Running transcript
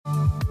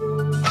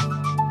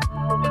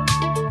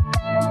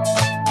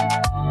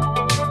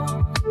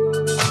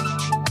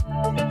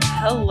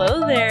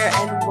Hello there,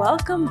 and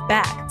welcome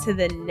back to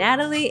the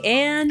Natalie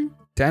and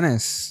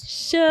Dennis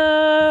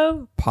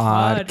Show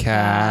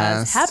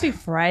podcast. Happy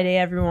Friday,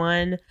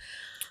 everyone.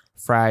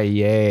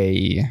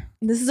 Friday.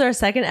 This is our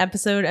second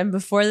episode, and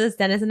before this,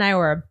 Dennis and I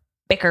were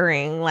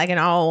bickering like an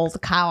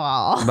old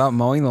cow. About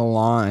mowing the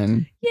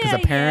lawn. Because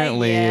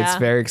apparently it's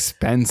very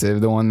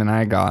expensive, the one that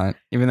I got.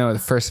 Even though the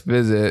first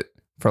visit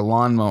for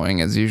lawn mowing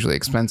is usually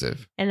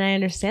expensive. And I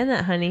understand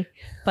that, honey.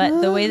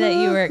 But the way that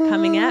you were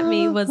coming at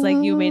me was like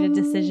you made a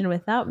decision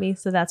without me.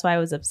 So that's why I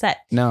was upset.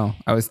 No,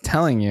 I was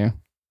telling you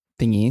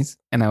thingies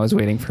and I was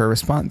waiting for a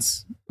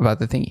response about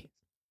the thingy.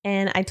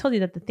 And I told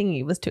you that the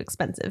thingy was too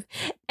expensive.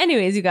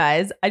 Anyways, you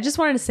guys, I just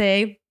wanted to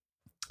say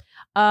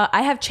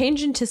I have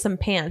changed into some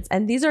pants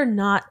and these are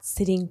not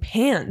sitting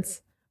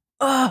pants.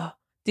 Oh,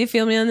 do you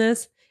feel me on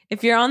this?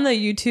 If you're on the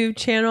YouTube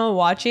channel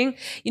watching,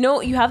 you know,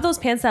 you have those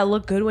pants that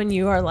look good when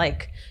you are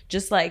like,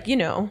 just like, you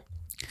know,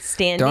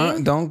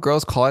 standing. Don't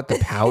girls call it the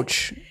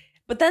pouch?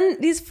 But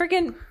then these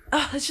freaking,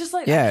 it's just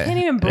like, I can't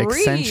even breathe. It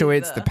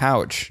accentuates the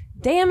pouch.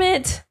 Damn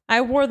it.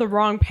 I wore the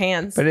wrong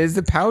pants. But is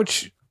the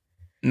pouch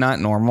not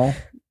normal?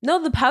 No,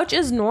 the pouch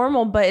is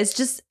normal, but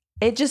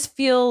it just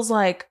feels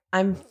like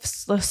I'm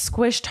a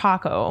squished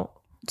taco.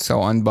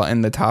 So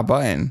unbutton the top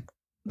button.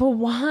 But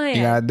why?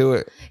 You gotta do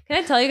it.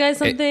 Can I tell you guys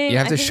something? You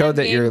have to show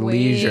that you're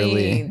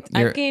leisurely.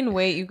 I've gained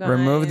weight, you guys.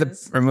 Remove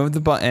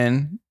the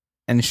button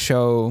and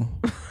show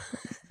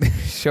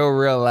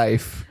real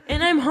life.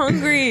 And I'm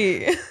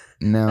hungry.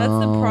 No.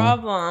 That's the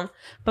problem.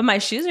 But my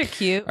shoes are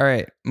cute. All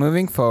right,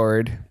 moving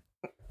forward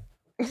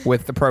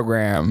with the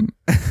program.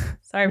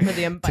 Sorry for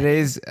the unbutton.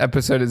 Today's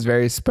episode is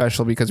very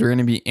special because we're going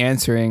to be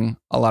answering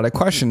a lot of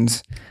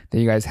questions that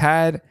you guys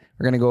had.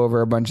 We're going to go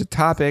over a bunch of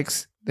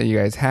topics that you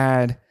guys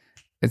had.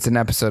 It's an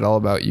episode all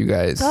about you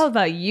guys. It's all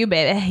about you,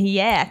 baby.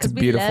 Yeah. It's a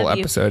beautiful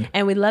episode.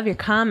 And we love your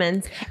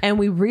comments and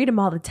we read them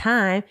all the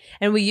time.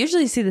 And we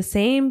usually see the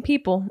same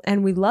people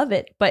and we love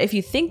it. But if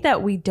you think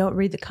that we don't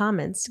read the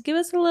comments, give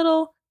us a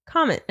little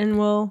comment and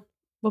we'll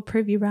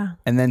prove you wrong.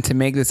 And then to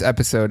make this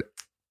episode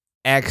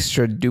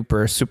extra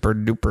duper, super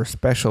duper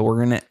special,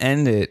 we're going to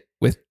end it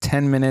with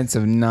 10 minutes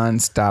of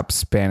nonstop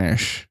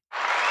Spanish.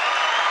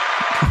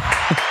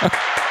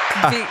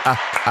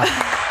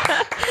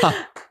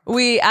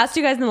 We asked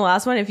you guys in the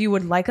last one if you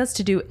would like us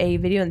to do a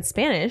video in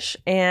Spanish,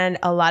 and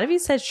a lot of you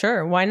said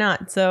sure, why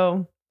not?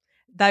 So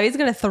David's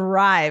gonna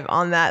thrive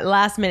on that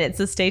last minute,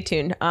 so stay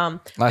tuned.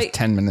 Last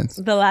 10 minutes.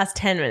 The last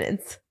 10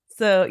 minutes.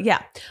 So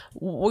yeah,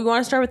 we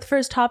want to start with the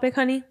first topic,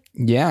 honey.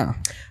 Yeah.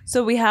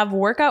 So we have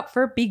workout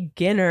for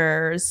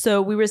beginners.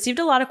 So we received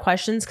a lot of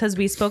questions because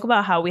we spoke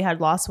about how we had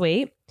lost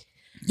weight.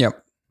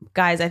 Yep.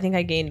 Guys, I think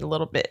I gained a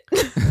little bit.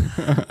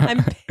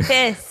 I'm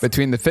pissed.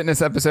 Between the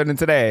fitness episode and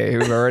today,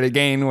 we've already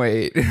gained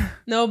weight.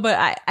 No,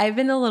 but I've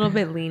been a little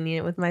bit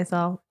lenient with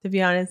myself, to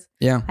be honest.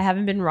 Yeah. I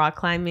haven't been rock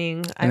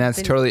climbing. And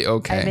that's totally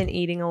okay. I've been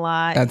eating a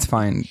lot. That's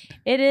fine.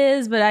 It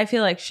is, but I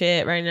feel like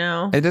shit right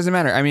now. It doesn't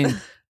matter. I mean,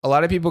 a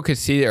lot of people could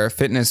see our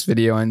fitness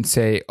video and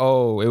say,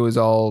 oh, it was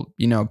all,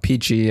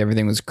 peachy.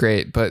 Everything was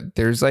great. But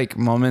there's like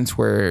moments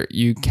where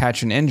you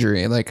catch an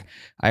injury. Like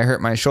I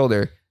hurt my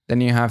shoulder. Then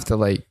you have to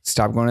like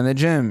stop going to the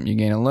gym. You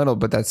gain a little,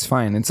 but that's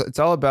fine. It's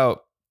all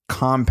about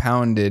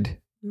compounded,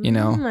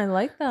 I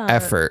like that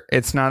effort.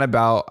 It's not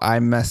about I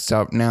messed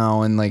up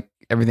now and like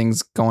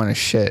everything's going to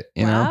shit,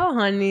 you know? Wow,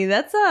 honey,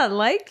 that's not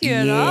like you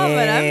at all,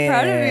 but I'm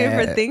proud of you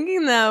for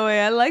thinking that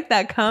way. I like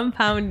that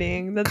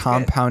compounding. That's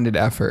compounded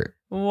effort.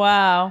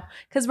 Wow.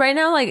 Because right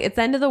now, like, it's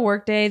the end of the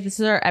workday. This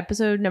is our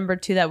episode number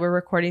 2 that we're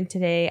recording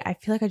today. I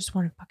feel like I just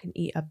want to fucking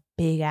eat a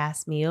big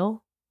ass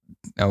meal.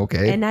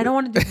 Okay. And I don't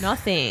want to do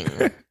nothing.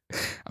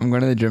 I'm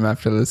going to the gym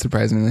after this,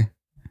 surprisingly.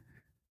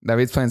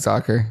 David's playing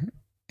soccer,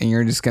 and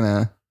you're just going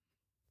to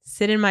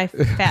sit in my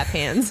fat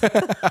pants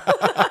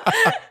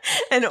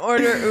and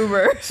order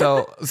Uber.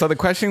 So the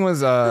question was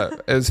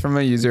from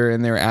a user,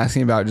 and they were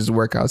asking about just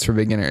workouts for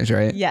beginners,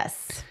 right?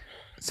 Yes.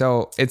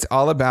 So it's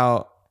all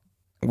about,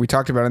 we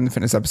talked about in the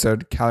fitness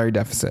episode, calorie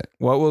deficit.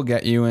 What will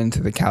get you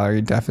into the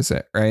calorie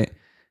deficit, right?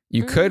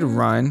 You could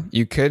run,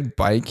 you could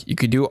bike, you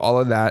could do all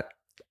of that.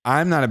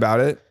 I'm not about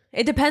it.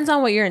 It depends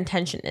on what your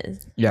intention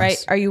is, yes.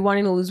 Right? Are you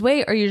wanting to lose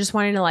weight, or you're just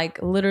wanting to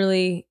like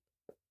literally,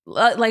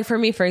 like for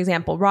me, for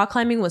example, rock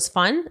climbing was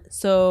fun.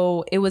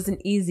 So it was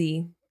an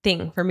easy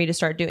thing for me to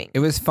start doing. It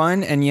was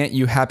fun, and yet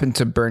you happened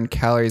to burn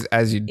calories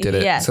as you did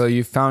it. Yes. So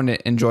you found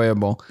it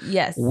enjoyable.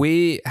 Yes.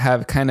 We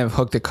have kind of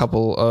hooked a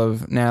couple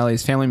of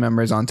Natalie's family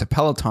members onto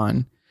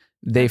Peloton.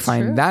 They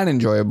find that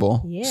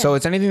enjoyable. Yeah. So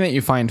it's anything that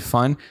you find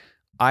fun.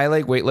 I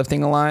like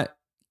weightlifting a lot.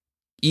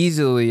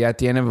 Easily at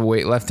the end of a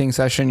weightlifting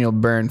session, you'll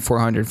burn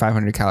 400,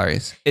 500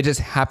 calories. It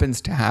just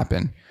happens to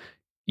happen.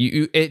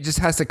 It just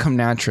has to come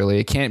naturally.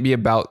 It can't be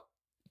about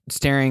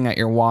staring at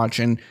your watch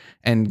and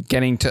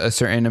getting to a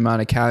certain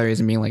amount of calories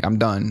and being like, I'm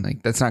done.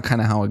 Like, that's not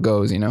kind of how it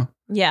goes,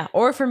 Yeah.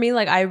 Or for me,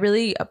 like I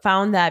really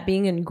found that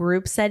being in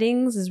group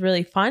settings is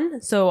really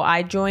fun. So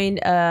I joined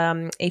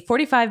a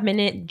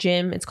 45-minute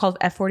gym. It's called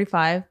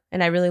F45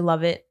 and I really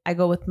love it. I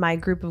go with my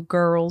group of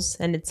girls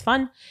and it's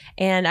fun.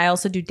 And I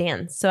also do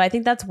dance. So I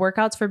think that's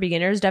workouts for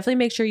beginners. Definitely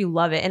make sure you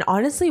love it. And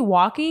honestly,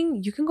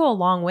 walking, you can go a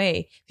long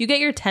way. If you get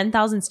your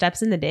 10,000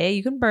 steps in the day,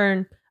 you can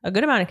burn a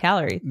good amount of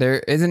calories. There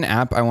is an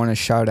app I want to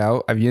shout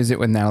out. I've used it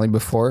with Natalie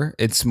before.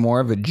 It's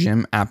more of a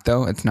gym app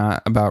though. It's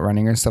not about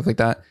running or stuff like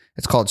that.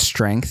 It's called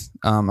Strength.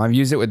 I've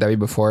used it with Debbie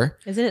before.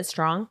 Isn't it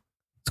Strong?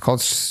 It's called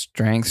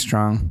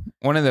Strong.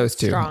 One of those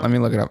two. Strong. Let me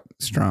look it up.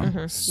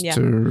 Strong. Yeah.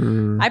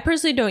 I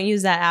personally don't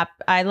use that app.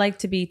 I like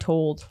to be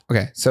told.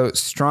 Okay. So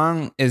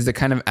Strong is the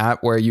kind of app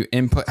where you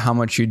input how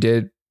much you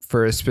did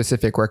for a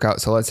specific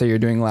workout. So let's say you're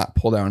doing lat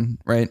pull down,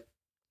 right?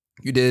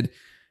 You did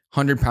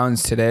 100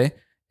 pounds today.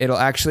 It'll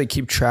actually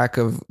keep track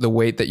of the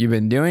weight that you've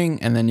been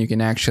doing, and then you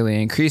can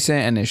actually increase it,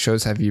 and it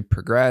shows have you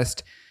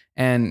progressed.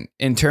 And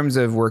in terms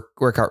of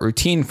workout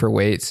routine for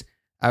weights,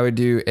 I would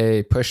do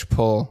a push,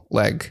 pull,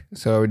 leg.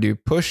 So I would do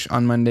push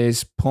on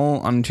Mondays, pull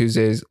on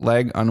Tuesdays,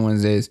 leg on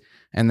Wednesdays,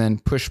 and then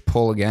push,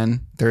 pull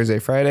again Thursday,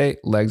 Friday,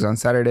 legs on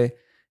Saturday.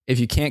 If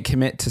you can't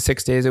commit to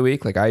 6 days a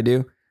week like I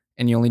do,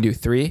 and you only do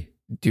 3,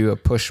 do a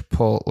push,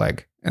 pull,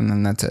 leg, and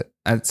then that's it.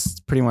 That's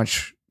pretty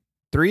much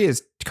 3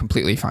 is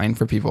completely fine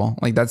for people.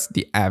 Like that's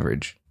the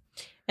average.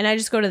 And I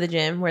just go to the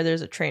gym where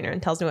there's a trainer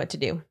and tells me what to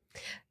do.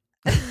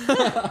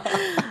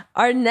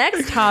 Our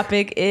next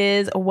topic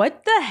is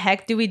what the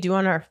heck do we do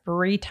on our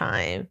free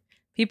time?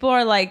 People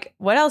are like,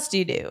 what else do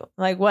you do?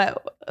 Like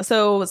what?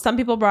 So some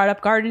people brought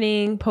up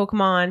gardening,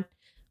 Pokemon.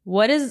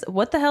 What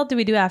the hell do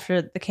we do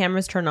after the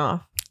cameras turn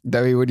off?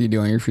 Debbie, what do you do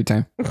on your free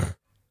time?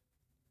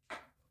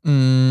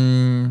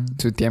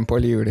 Tu tiempo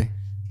libre.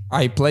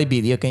 I play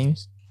video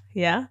games.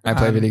 Yeah. I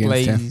play video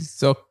games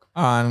too.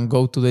 And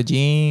go to the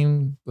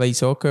gym, play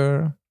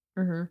soccer.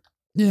 Mm-hmm.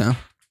 Yeah.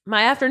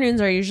 My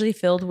afternoons are usually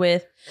filled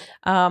with,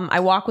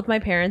 I walk with my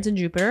parents in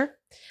Jupiter.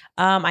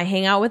 I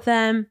hang out with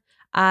them.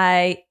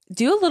 I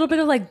do a little bit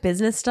of like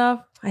business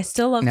stuff. I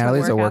still love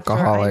Natalie's to work a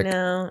workaholic. I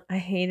know. I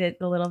hate it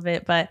a little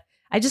bit, but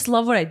I just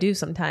love what I do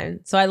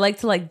sometimes. So I like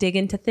to like dig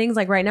into things.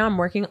 Like right now I'm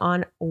working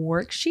on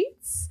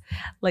worksheets,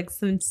 like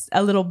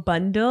a little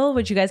bundle,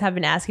 which you guys have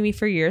been asking me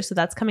for years. So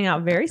that's coming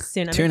out very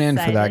soon. Tune in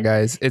for that,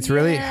 guys. It's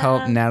really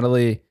helped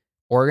Natalie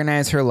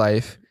organize her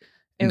life.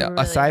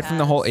 Aside from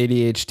the whole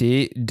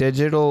ADHD,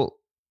 digital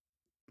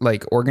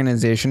like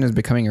organization is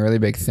becoming a really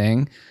big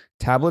thing.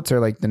 Tablets are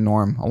like the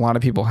norm. A lot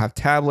of people have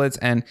tablets,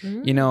 and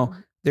you know,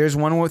 there's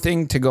one more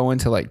thing to go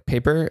into like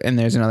paper, and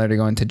there's another to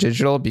go into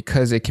digital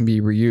because it can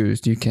be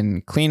reused. You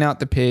can clean out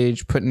the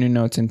page, put new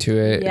notes into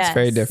it. Yes. It's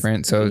very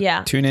different. So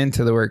tune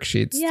into the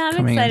worksheets. Yeah,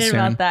 I'm excited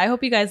about that. I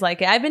hope you guys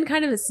like it. I've been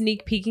kind of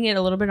sneak peeking it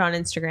a little bit on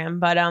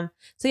Instagram, but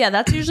so yeah,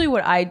 that's usually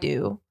what I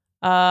do.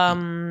 You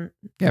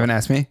haven't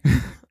asked me.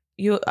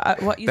 You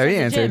what you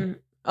said the gym.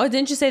 Oh,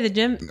 didn't you say the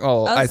gym?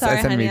 Oh, I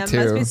sorry, said honey. me too.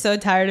 I must be so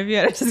tired of you.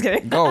 I'm just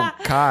kidding. Oh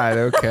God,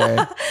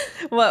 okay.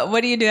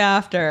 What do you do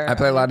after? I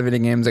play a lot of video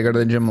games. I go to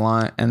the gym a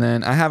lot, and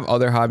then I have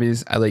other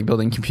hobbies. I like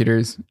building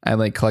computers. I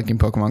like collecting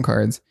Pokemon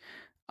cards.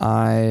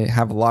 I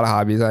have a lot of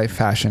hobbies. I like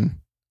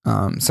fashion.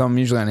 So I'm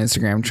usually on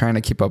Instagram trying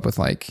to keep up with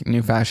like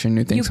new fashion,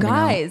 new things. You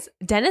guys,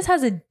 Dennis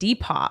has a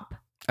Depop.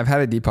 I've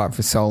had a Depop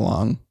for so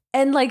long.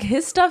 And like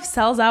his stuff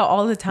sells out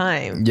all the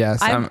time. Yes,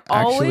 I'm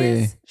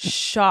actually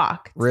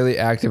shocked. Really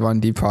active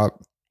on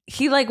Depop.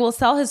 He like will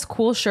sell his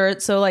cool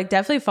shirts. So like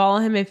definitely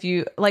follow him if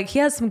you like, he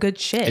has some good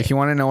shit. If you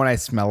want to know what I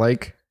smell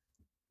like,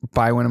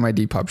 buy one of my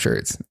Depop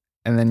shirts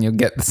and then you'll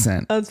get the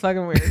scent. That's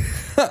fucking weird.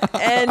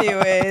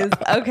 Anyways.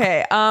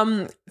 Okay.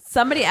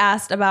 Somebody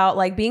asked about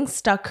like being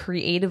stuck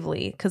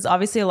creatively. Cause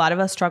obviously a lot of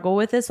us struggle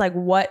with this. Like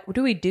what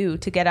do we do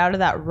to get out of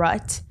that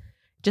rut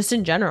just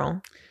in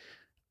general?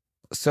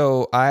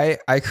 So I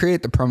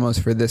create the promos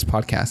for this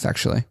podcast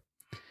actually.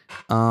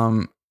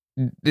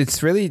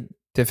 It's really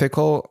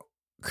difficult.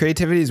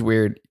 Creativity is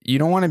weird. You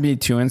don't want to be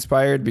too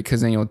inspired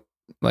because then you'll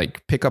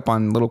like pick up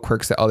on little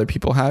quirks that other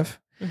people have,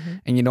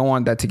 and you don't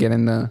want that to get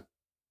in the.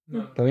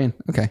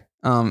 Okay.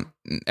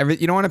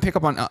 You don't want to pick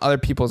up on other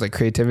people's like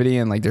creativity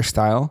and like their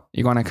style.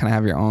 You want to kind of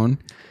have your own.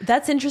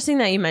 That's interesting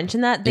that you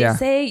mentioned that. They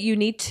say you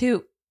need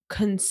to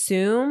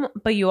consume,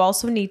 but you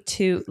also need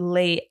to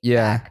lay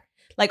back.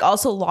 Like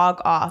also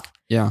log off.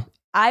 Yeah.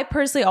 I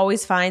personally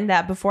always find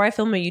that before I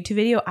film a YouTube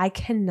video, I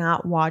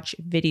cannot watch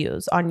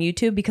videos on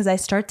YouTube because I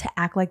start to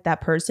act like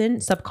that person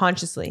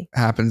subconsciously.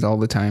 Happens all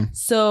the time.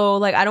 So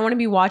like, I don't want to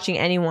be watching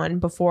anyone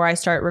before I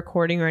start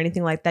recording or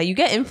anything like that. You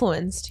get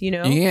influenced, you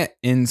know? You get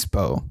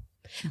inspo,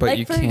 but like,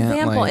 you can't. For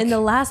example, in the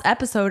last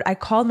episode, I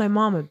called my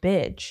mom a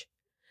bitch.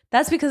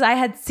 That's because I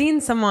had seen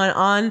someone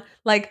on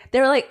like,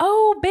 they were like,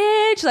 oh,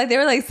 bitch. Like they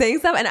were like saying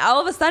stuff. And all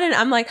of a sudden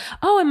I'm like,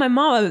 oh, and my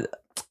mom...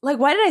 Like,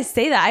 why did I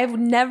say that? I would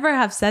never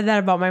have said that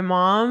about my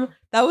mom.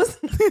 That was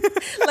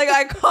like,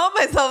 I caught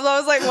myself. I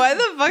was like, why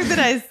the fuck did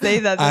I say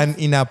that? And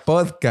in a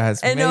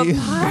podcast.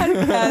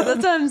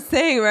 That's what I'm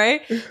saying,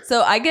 right?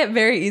 So I get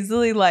very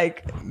easily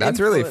like. That's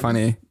really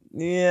funny.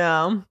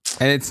 Yeah. And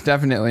it's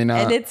definitely not.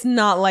 And it's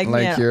not like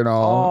you at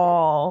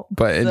all. all.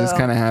 but it just So-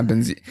 kind of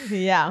happens.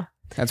 Yeah.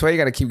 That's why you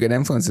got to keep good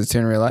influences too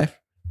in real life.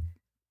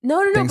 No,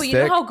 Things but you know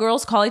stick. how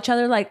girls call each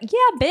other like,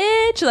 yeah,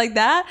 bitch, like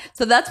that.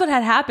 So that's what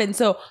had happened.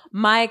 So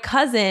my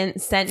cousin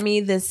sent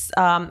me this.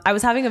 I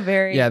was having a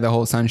very Yeah, the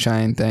whole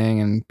sunshine thing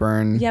and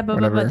burn. yeah, but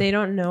whatever. they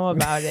don't know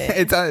about it.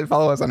 It's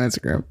follow us on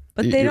Instagram.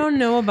 But they don't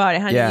know about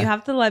it, honey. Yeah. You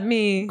have to let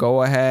me.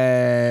 Go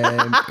ahead.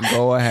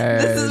 Go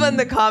ahead. This is when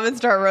the comments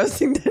start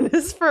roasting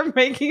Dennis for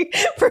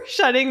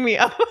shutting me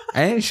up.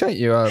 I didn't shut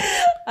you up.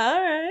 All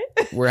right.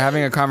 We're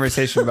having a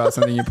conversation about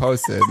something you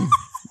posted.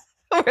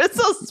 We're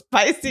so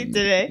spicy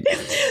today.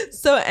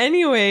 So,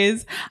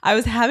 anyways, I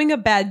was having a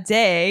bad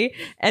day,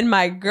 and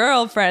my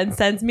girlfriend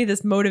sends me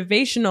this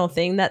motivational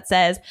thing that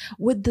says,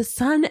 would the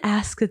sun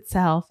ask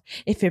itself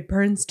if it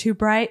burns too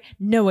bright?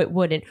 No, it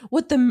wouldn't.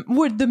 Would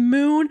the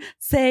moon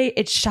say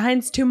it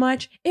shines too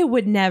much? It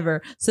would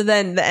never. So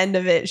then the end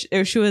of it,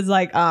 she was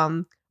like,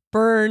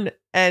 burn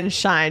and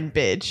shine,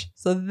 bitch.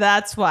 So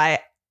that's why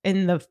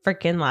in the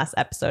freaking last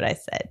episode I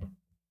said,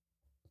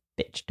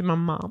 bitch to my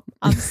mom.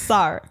 I'm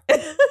sorry.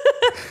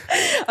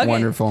 Okay.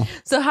 Wonderful.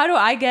 So how do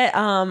I get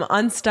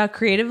unstuck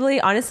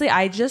creatively? Honestly,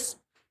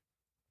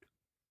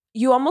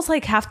 you almost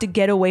like have to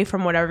get away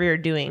from whatever you're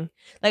doing.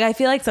 Like I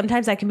feel like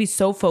sometimes I can be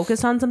so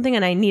focused on something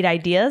and I need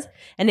ideas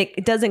and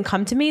it doesn't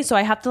come to me. So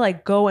I have to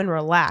like go and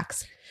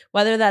relax.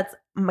 Whether that's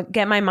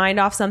get my mind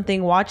off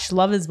something, watch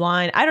Love is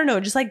Blind. I don't know.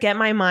 Just like get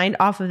my mind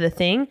off of the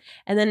thing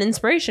and then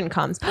inspiration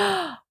comes.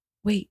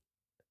 Wait,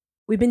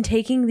 we've been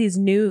taking these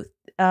new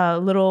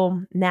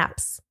little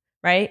naps,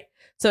 right?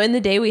 So in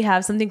the day we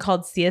have something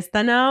called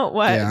siesta now.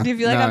 What? Yeah. Do you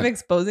feel like No. I'm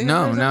exposing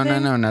No, it or no,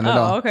 something? no, not at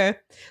all. Okay.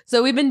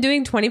 So we've been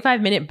doing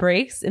 25-minute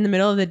breaks in the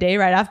middle of the day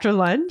right after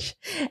lunch.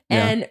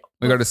 And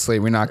We go to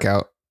sleep. We knock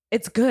out.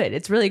 it's good.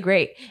 It's really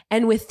great.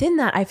 And within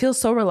that, I feel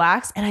so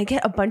relaxed and I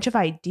get a bunch of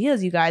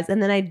ideas, you guys.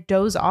 And then I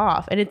doze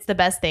off and it's the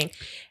best thing.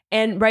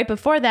 And right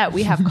before that,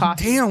 we have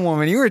coffee. Damn,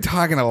 woman, you were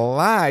talking a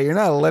lot. You're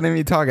not letting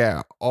me talk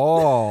at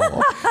all.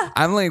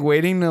 I'm like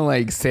waiting to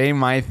like say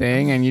my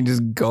thing, and you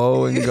just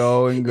go and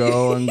go and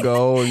go and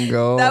go and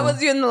go. That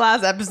was you in the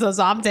last episode,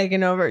 so I'm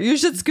taking over. You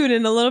should scoot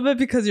in a little bit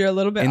because you're a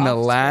little bit in the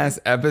off last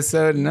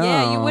episode. No,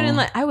 Yeah, you wouldn't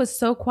like. I was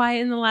so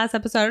quiet in the last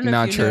episode. I don't know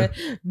Not if you know it.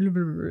 Blah,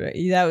 blah, blah,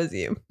 blah. That was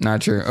you. Not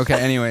true. Okay.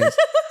 Anyways,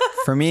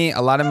 for me, a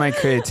lot of my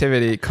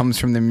creativity comes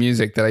from the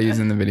music that I use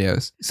in the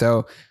videos.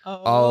 So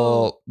Oh.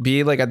 I'll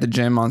be like at the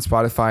gym on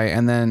Spotify,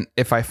 and then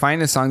if I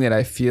find a song that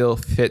I feel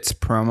fits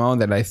promo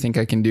that I think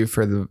I can do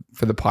for the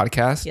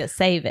podcast, Yeah,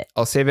 save it.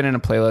 I'll save it in a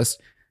playlist.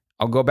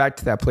 I'll go back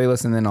to that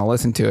playlist and then I'll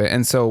listen to it.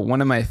 And so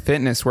one of my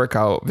fitness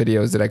workout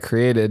videos that I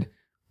created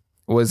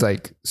was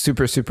like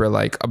super, super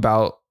like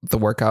about the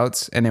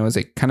workouts, and it was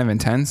like kind of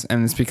intense.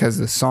 And it's because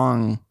the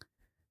song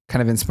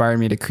kind of inspired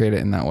me to create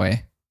it in that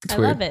way. It's I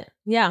weird. love it.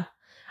 Yeah.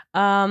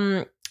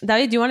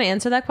 David, do you want to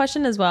answer that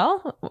question as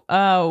well?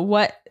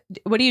 What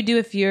do you do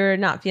if you're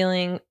not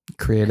feeling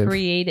Creative.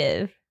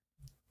 creative?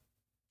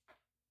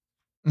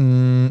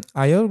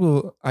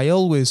 I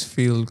always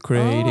feel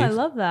creative. Oh, I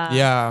love that.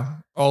 Yeah.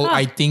 Huh.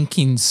 I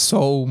thinking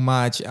so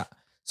much.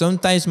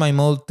 Sometimes my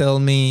mom tell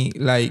me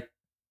like,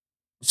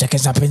 "¿Usted qué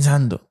está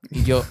pensando?"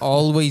 You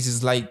always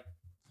is like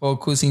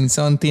focusing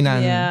something,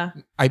 and Yeah.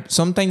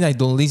 sometimes I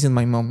don't listen.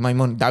 My mom,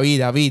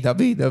 David, and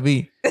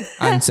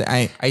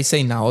I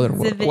say now other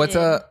word.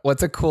 Zivid.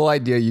 What's a cool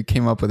idea you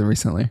came up with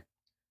recently?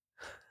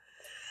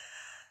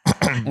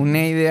 Una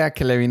idea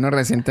que le vino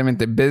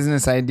recientemente,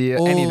 business idea,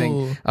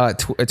 anything, a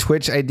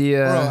Twitch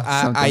idea. Bro,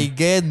 something. I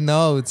get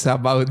notes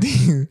about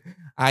this.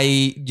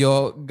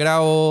 Yo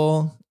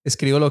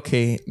escribo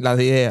las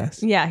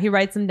ideas. Yeah, he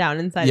writes them down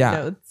inside Yeah.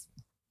 notes.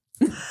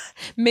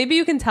 Maybe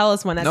you can tell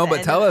us one. At No, the but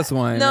end tell of us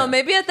one. No,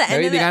 maybe at the end.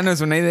 Maybe Of the,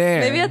 díganos una idea.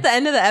 maybe at the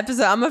end of the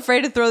episode. I'm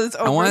afraid to throw this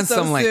over. I want so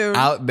some like soon.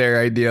 out there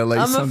idea, like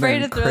I'm something afraid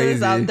to throw crazy.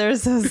 this out there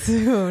so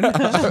soon.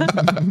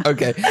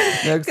 Okay,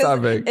 next 'Cause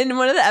topic. In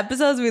one of the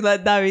episodes, we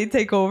let David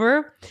take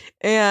over,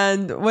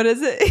 and what is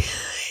it?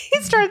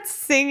 He starts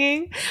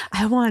singing,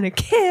 "I want to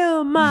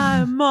kill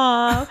my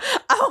mom.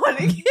 I want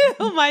to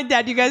kill my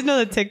dad." You guys know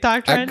the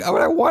TikTok trend? I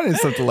wanted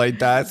something like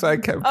that, so I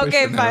kept pushing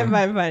Okay, him.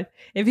 fine.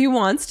 If he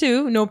wants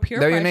to, no peer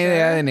Dame pressure. una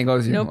idea de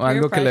negocio No o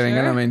algo peer que le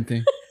venga a la pressure.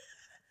 mente.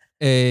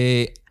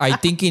 I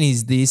thinking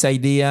is this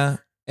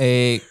idea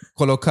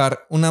colocar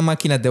una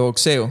máquina de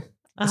boxeo,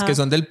 las que Ajá.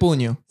 son del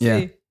puño, Yeah.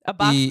 Sí, a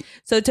box. y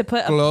So to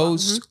put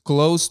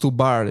close to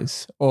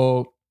bars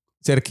o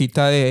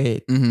cerquita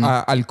de Mhm.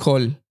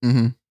 alcohol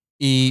Mhm.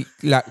 y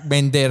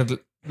vender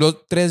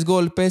los 3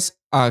 golpes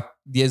a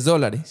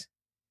 $10.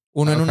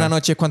 Uno en Okay. una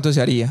noche, ¿cuánto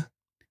se haría?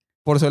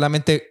 Por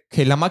solamente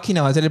que la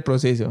máquina va a hacer el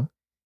proceso.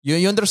 You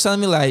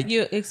understand me? Like,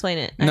 you explain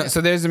it. No,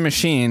 so there's a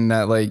machine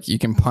that like you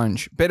can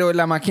punch, pero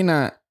la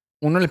máquina,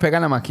 uno le pega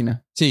a la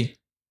máquina. sí.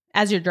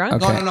 As you're drunk.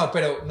 Okay. No,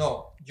 pero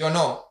no. Yo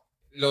no.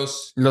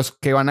 Los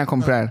que van a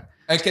comprar.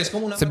 El que es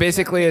como una So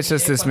basically, it's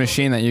just this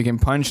machine that you can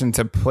punch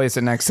into place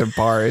it next to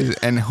bars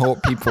and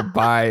hope people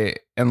buy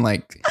and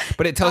like.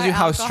 But it tells Buy you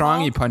how alcohol?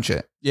 strong you punch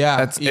it.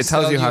 Yeah. It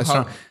tells you how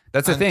strong.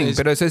 That's the thing. antes-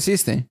 Pero eso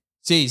existe.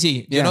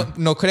 Sí. Yo Yeah.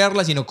 no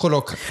crearlas, sino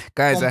colocar.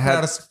 Guys, I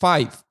had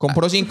 5.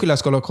 Compró 5 y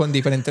las colocó en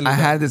diferentes I lugares.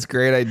 had this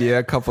great idea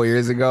a couple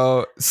years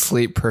ago.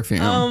 Sleep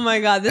perfume. Oh my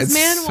God. This it's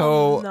man so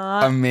will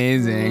not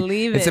amazing.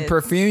 leave It's a it.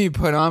 perfume you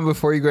put on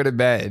before you go to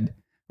bed,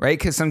 right?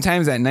 Because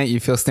sometimes at night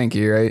you feel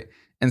stinky, right?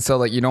 And so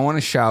like you don't want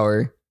to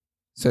shower,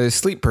 so it's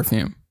sleep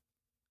perfume.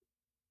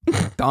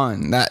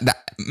 Done. That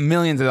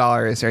millions of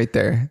dollars right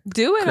there.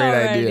 Do it Great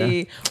already.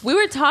 idea. We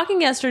were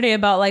talking yesterday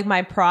about like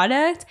my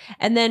product,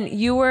 and then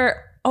you were.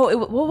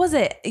 What was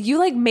it? You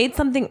like made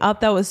something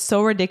up that was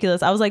so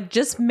ridiculous. I was like,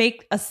 just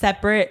make a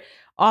separate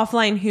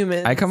offline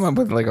human. I come up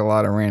with like a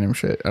lot of random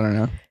shit. I don't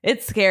know.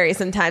 It's scary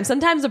sometimes.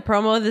 Sometimes the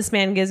promo this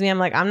man gives me, I'm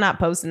like, I'm not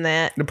posting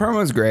that. The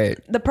promo's great.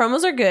 The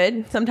promos are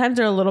good. Sometimes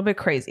they're a little bit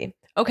crazy.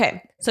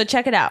 Okay, so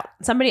check it out.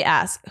 Somebody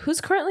asked,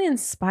 who's currently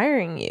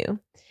inspiring you?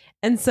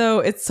 And so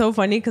it's so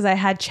funny because I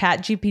had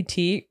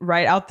ChatGPT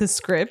write out the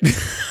script.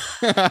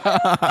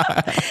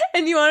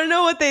 And you want to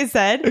know what they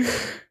said?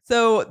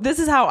 So this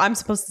is how I'm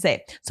supposed to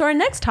say. So our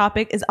next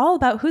topic is all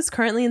about who's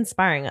currently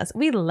inspiring us.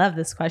 We love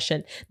this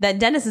question. That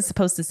Dennis is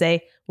supposed to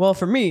say, well,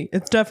 for me,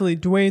 it's definitely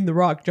Dwayne "The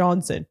Rock"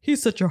 Johnson.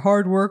 He's such a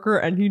hard worker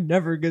and he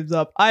never gives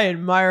up. I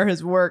admire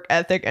his work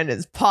ethic and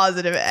his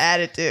positive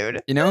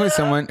attitude. You know who's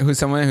someone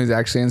who's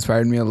actually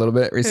inspired me a little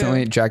bit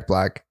recently? Who? Jack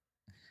Black.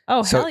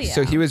 Oh, So hell yeah.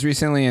 so he was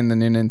recently in the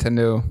new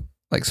Nintendo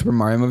like Super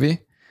Mario movie.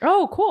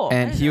 Oh, cool. I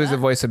And didn't he know was the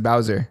that. voice of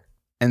Bowser.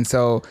 And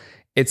so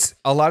it's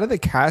a lot of the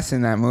cast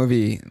in that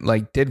movie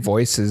like did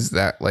voices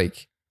that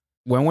like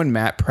when would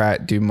Matt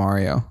Pratt do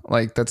Mario?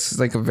 Like that's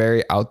like a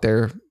very out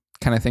there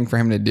kind of thing for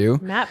him to do.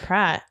 Matt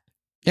Pratt.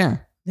 Yeah.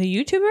 The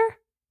YouTuber?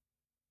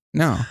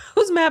 No.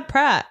 Who's Matt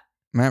Pratt?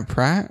 Matt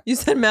Pratt? You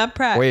said Matt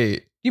Pratt.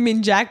 Wait. You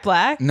mean Jack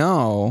Black?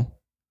 No.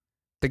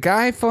 The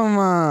guy from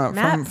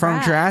Matt from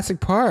Pratt.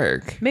 Jurassic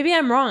Park. Maybe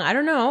I'm wrong. I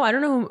don't know.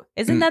 Who.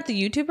 Isn't that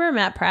the YouTuber,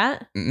 Matt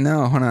Pratt?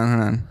 No, hold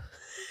on.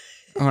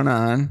 Hold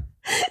on.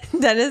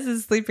 Dennis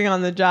is sleeping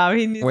on the job.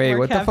 He needs Wait, more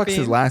what the fuck's his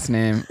caffeine. last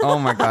name? Oh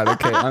my god.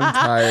 Okay, I'm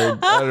tired.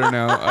 I don't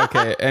know.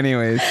 Okay,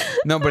 anyways.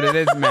 No, but it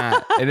is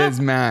Matt. It is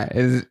Matt.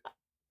 It is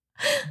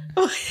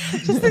I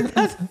just think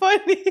that's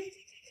funny.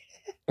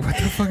 what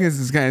the fuck is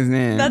this guy's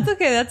name? That's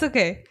okay. That's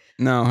okay.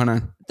 No, hold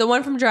on. The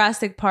one from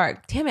Jurassic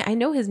Park. Damn it. I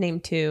know his name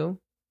too.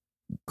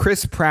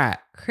 Chris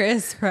Pratt.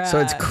 Chris Pratt. So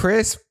it's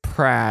Chris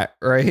Pratt,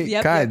 right?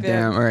 Yep, God yep, yep.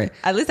 damn. All right.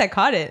 At least I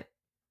caught it.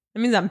 That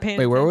means I'm paying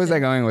Wait, where was I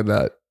attention. going with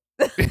that?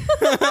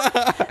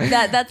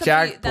 That's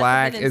Jack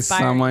Black is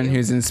someone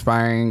who's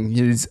inspiring.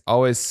 He's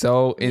always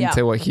so into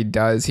Yeah. what he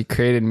does. He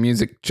created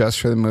music just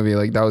for the movie.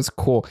 Like that was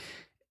cool.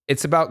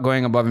 It's about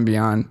going above and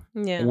beyond.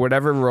 Yeah.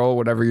 Whatever role,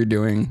 whatever you're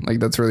doing. Like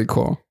that's really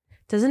cool.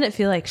 Doesn't it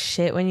feel like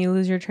shit when you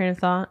lose your train of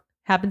thought?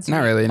 Happens to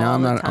Not me really. No, all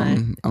I'm the not.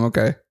 time. I'm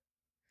okay.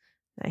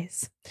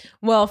 Nice.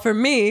 Well, for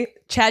me,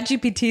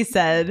 ChatGPT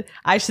said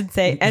I should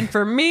say, and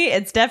for me,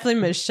 it's definitely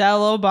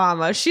Michelle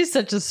Obama. She's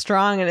such a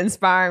strong and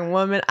inspiring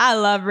woman. I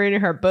love reading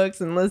her books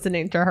and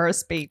listening to her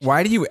speech.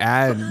 Why do you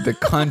add the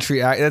country?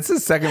 That's the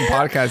second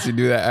podcast you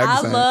do that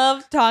accent. I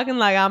love talking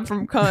like I'm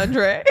from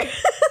country.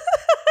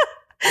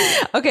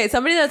 Okay,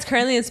 somebody that's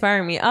currently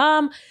inspiring me.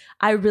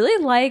 I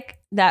really like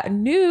that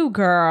new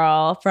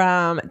girl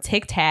from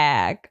Tic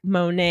Tac,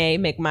 Monet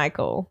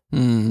McMichael.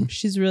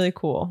 She's really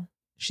cool.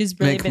 She's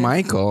really been.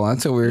 McMichael.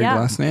 That's a weird Yeah.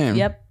 last name.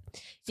 Yep.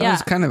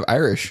 Sounds kind of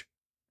Irish.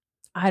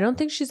 I don't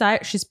think she's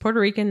Irish. She's Puerto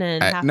Rican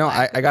and half No,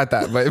 black. I got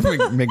that, but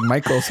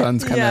McMichael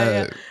sounds kind of.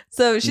 Yeah.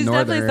 So she's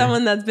definitely Northern.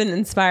 someone that's been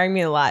inspiring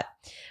me a lot.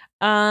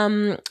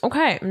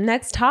 Okay,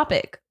 next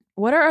topic.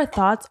 What are our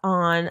thoughts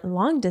on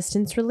long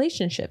distance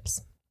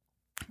relationships?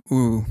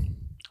 Ooh,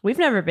 We've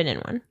never been in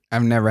one.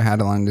 I've never had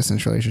a long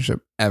distance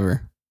relationship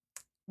ever.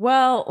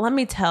 Well, let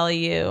me tell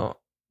you,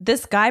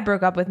 this guy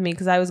broke up with me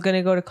because I was going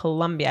to go to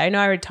Colombia. I know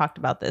I already talked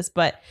about this,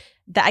 but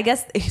I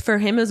guess for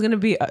him, it was going to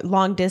be a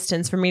long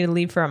distance for me to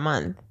leave for a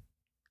month.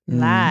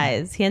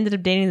 Lies. He ended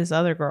up dating this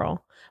other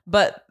girl.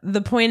 But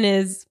the point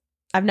is,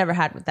 I've never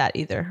had with that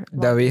either.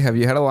 David, have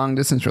you had a long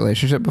distance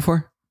relationship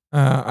before?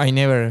 I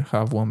never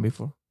have one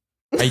before.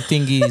 I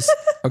think it's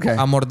Okay.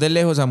 amor de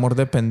lejos, amor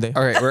de pendejo.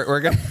 All right, we're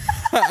gonna.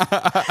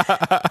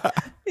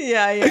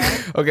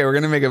 Yeah. Okay, we're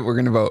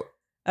gonna vote.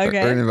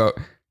 Okay. We're gonna vote.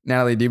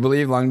 Natalie, do you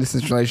believe long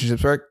distance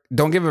relationships work?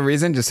 Don't give a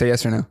reason. Just say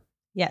yes or no.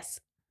 Yes.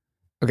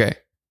 Okay.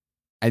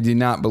 I do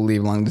not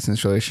believe long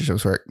distance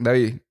relationships work.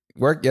 David,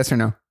 work? Yes or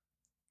no?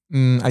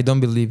 I don't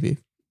believe it.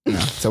 No.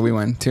 So we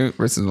win 2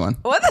 versus 1.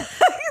 What?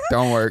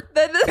 Don't work.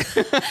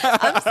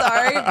 I'm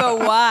sorry, but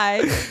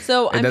why?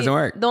 So It doesn't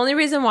work. The only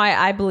reason why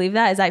I believe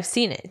that is I've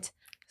seen it.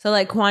 So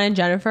like Juan and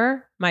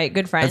Jennifer, my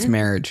good friends. That's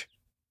marriage.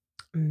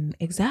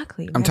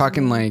 Exactly. I'm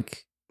talking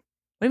like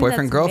What do you mean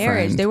boyfriend, that's girlfriend.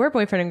 marriage? They were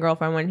boyfriend and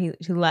girlfriend when he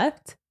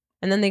left,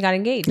 and then they got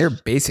engaged. they're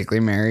basically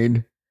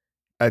married.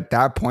 At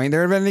that point,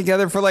 they've been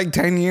together for like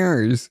 10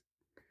 years.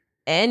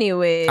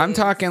 Anyway, I'm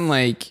talking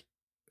like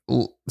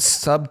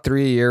sub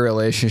 3-year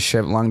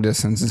relationship. Long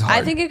distance is hard.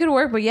 I think it could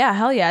work, but yeah,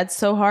 hell yeah, it's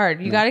so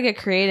hard. You No. got to get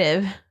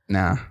creative.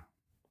 Nah.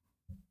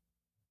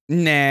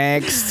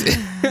 Next.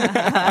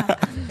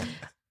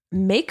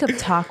 makeup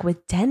talk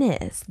with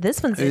Dennis.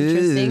 This one's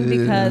interesting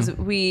because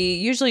we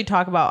usually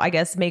talk about, I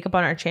guess, makeup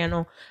on our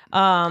channel.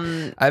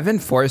 I've been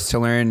forced to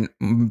learn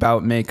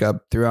about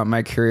makeup throughout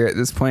my career at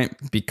this point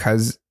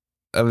because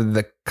of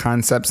the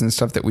concepts and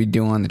stuff that we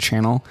do on the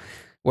channel.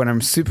 What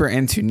I'm super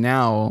into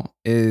now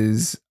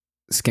is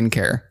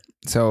skincare.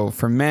 So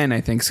for men,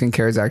 I think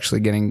skincare is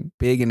actually getting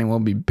big and it will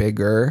be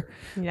bigger.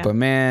 Yeah. But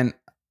man,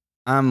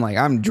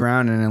 I'm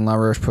drowning in La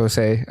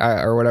Roche-Posay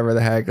or whatever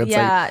the heck.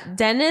 That's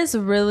Dennis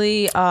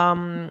really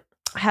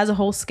has a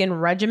whole skin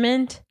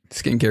regimen.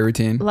 Skincare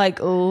routine. Like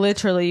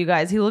literally, you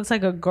guys, he looks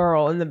like a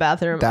girl in the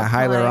bathroom. That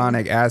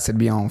hyaluronic acid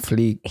be on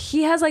fleek.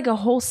 He has like a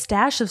whole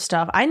stash of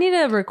stuff. I need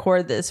to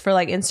record this for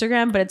like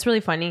Instagram, but it's really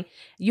funny.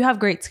 You have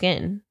great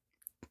skin.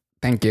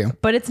 Thank you.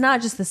 But it's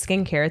not just the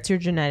skincare; it's your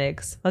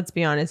genetics. Let's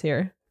be honest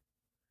here.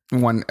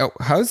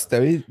 How's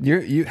that?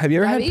 You have you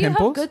ever had pimples?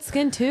 You have good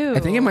skin too. I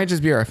think it might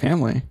just be our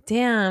family.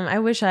 Damn, I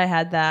wish I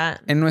had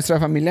that. En nuestra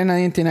familia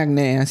nadie tiene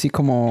acné, así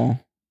como.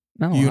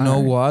 No, you know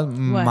what?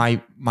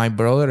 My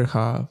brother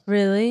have.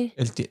 Really?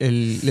 Le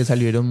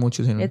salieron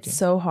muchos en un It's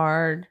so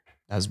hard.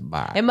 That's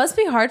bad. It must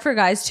be hard for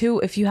guys too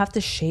if you have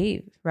to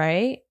shave,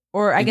 right?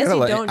 Or I guess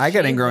you don't. I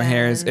get shave ingrown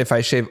hairs if I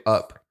shave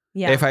up.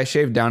 Yeah. If I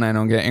shave down, I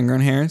don't get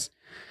ingrown hairs.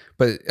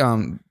 But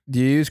do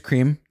you use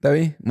cream,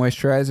 David?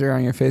 Moisturizer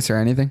on your face or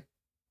anything?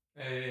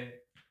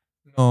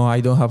 No,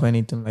 I don't have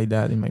anything like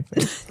that in my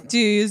face. Do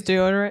you use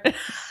deodorant?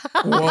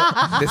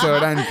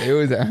 Desodorante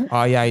usa.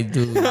 Oh yeah, I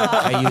do.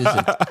 I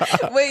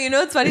use it. Wait, you know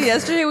what's funny?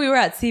 Yesterday we were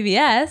at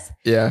CVS.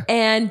 Yeah.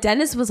 And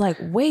Dennis was like,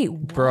 "Wait,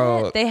 what?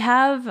 Bro, They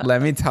have."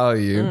 Let me tell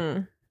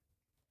you,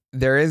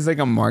 there is like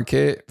a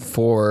market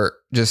for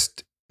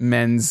just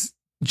men's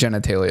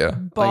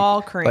genitalia,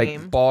 Ball cream.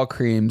 like ball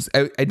creams.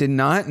 I did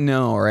not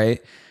know,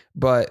 right?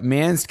 But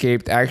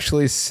Manscaped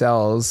actually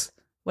sells.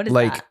 What is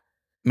like that?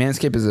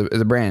 Manscaped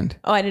is a brand.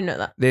 Oh, I didn't know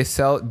that. They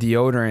sell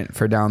deodorant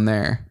for down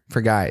there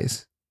for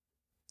guys.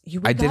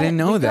 I didn't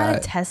know that.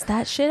 Gotta test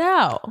that shit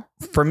out.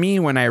 For me,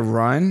 when I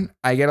run,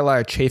 I get a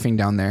lot of chafing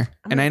down there,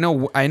 and I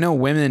know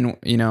women.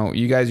 You know,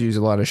 you guys use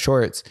a lot of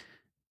shorts,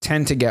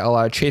 tend to get a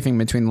lot of chafing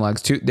between the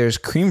legs too. There's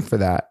cream for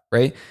that,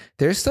 right?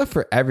 There's stuff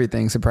for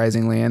everything,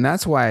 surprisingly, and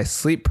that's why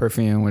sleep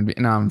perfume would be.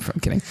 No, I'm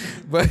kidding,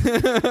 but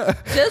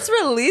just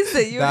release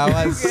it.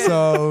 That was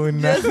so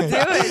nice.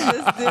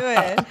 Just do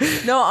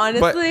it. No,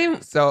 honestly.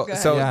 But, so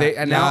Yeah. they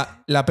and now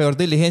La peor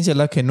diligencia es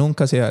la que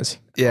nunca se hace.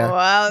 yeah.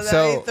 Wow, that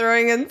So-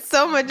 throwing in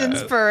so much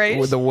inspiration.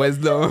 With the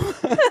wisdom.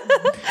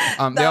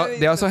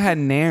 They also had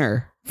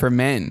Nair for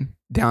men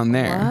down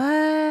there.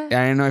 What?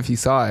 I don't know if you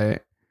saw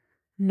it.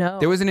 No.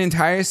 There was an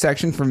entire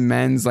section for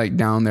men's like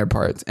down their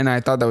parts, and I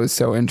thought that was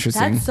so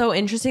interesting. That's so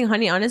interesting,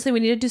 honey. Honestly, we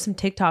need to do some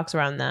TikToks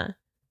around that.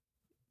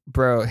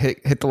 Bro,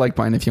 hit the like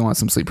button if you want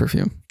some sleep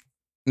perfume.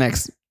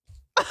 Next.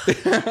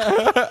 He's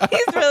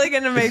really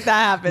gonna make that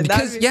happen.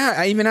 Because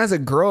even as a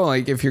girl,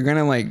 like if you're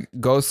gonna like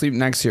go sleep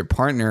next to your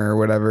partner or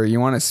whatever, you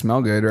want to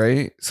smell good,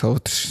 right? So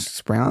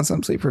spray on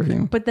some sleep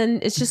perfume. But then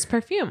it's just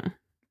perfume.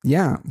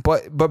 Yeah,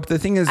 but the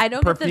thing is, I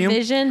don't get the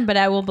vision, but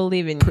I will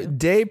believe in you.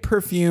 Day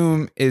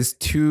perfume is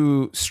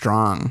too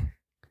strong.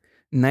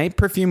 Night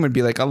perfume would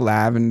be like a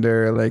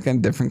lavender, like a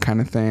different kind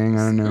of thing.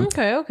 I don't know.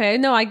 Okay.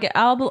 No,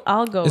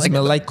 I'll go. It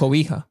smells like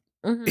cobija.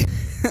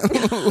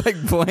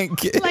 Like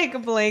blanket. Like a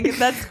blanket.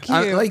 That's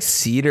cute. Like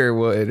cedar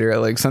wood or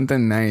like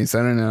something nice. I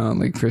don't know,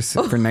 like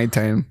for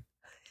nighttime.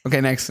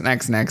 Okay, next.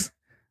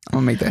 I'm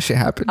gonna make that shit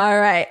happen. All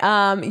right.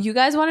 You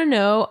guys want to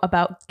know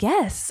about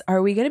guests?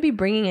 Are we going to be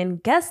bringing in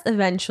guests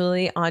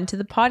eventually onto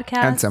the podcast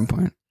At some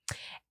point?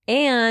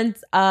 And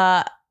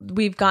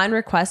we've gotten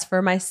requests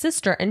for my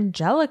sister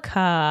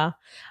Angelica.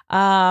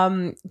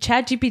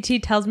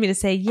 ChatGPT tells me to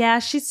say, yeah,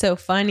 she's so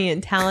funny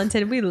and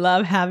talented. We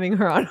love having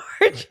her on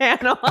our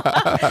channel.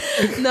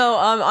 No,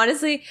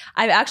 honestly,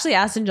 I've actually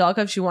asked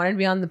Angelica if she wanted to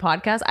be on the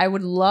podcast. I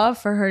would love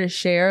for her to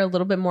share a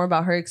little bit more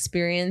about her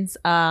experience.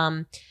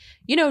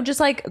 You know, just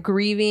like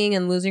grieving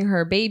and losing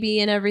her baby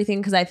and everything,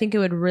 because I think it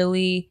would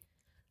really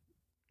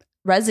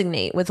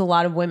resonate with a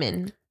lot of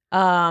women.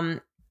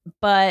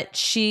 But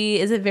she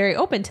isn't very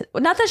open to,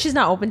 not that she's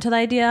not open to the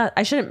idea.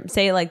 I shouldn't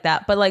say it like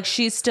that, but like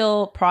she's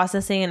still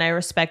processing and I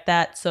respect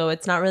that. So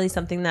it's not really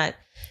something that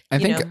I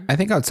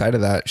think outside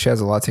of that, she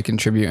has a lot to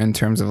contribute in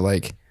terms of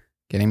like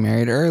getting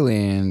married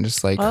early and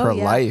just like her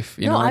life.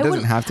 You know, it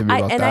doesn't have to be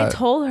about that. I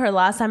told her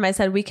last time, I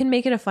said, we can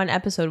make it a fun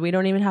episode. We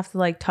don't even have to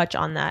like touch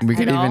on that. We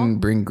could even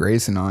bring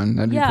Grayson on.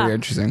 That'd be pretty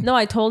interesting. No,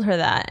 I told her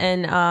that.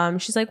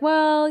 And she's like,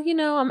 well, you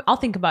know, I'll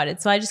think about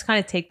it. So I just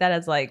kind of take that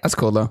as like. That's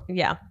cool though.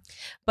 Yeah.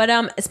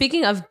 But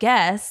speaking of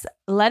guests,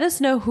 let us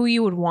know who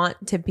you would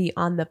want to be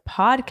on the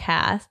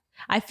podcast.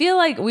 I feel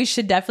like we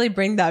should definitely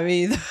bring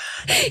David.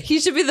 He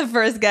should be the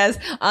first guest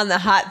on the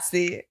hot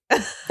seat.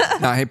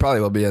 No, he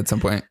probably will be at some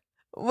point.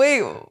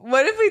 Wait,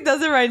 what if he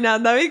does it right now?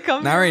 David,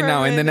 come Not right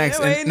now, in the next,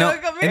 in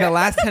the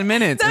last 10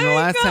 minutes. In the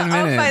last 10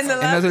 minutes.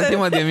 En los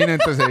últimos 10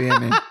 minutos se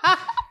viene.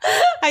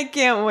 I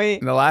can't wait.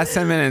 In the last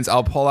 10 minutes,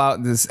 I'll pull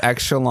out this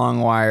extra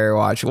long wire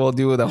watch. We'll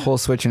do the whole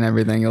switch and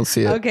everything. You'll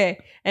see it. Okay.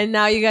 And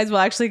now you guys will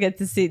actually get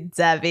to see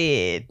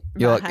David.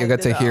 You'll behind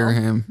get to it hear all.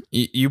 him.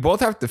 You both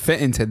have to fit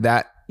into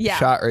that Yeah.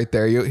 shot right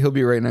there. He'll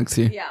be right next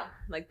to you. Yeah,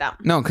 like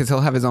that. No, because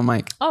he'll have his own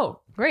mic.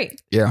 Oh,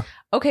 great. Yeah.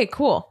 Okay,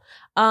 cool.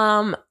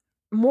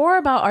 More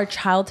about our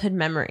childhood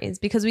memories,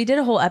 because we did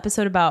a whole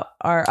episode about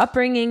our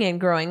upbringing and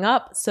growing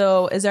up.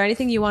 So is there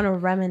anything you want to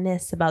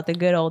reminisce about the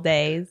good old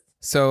days?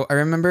 So I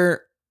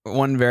remember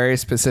one very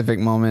specific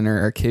moment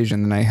or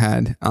occasion that I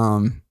had.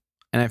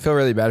 And I feel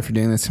really bad for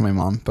doing this to my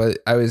mom, but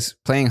I was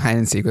playing hide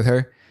and seek with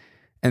her.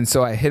 And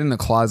so I hid in the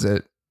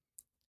closet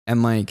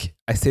and like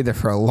I stayed there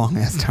for a long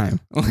ass time.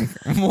 Like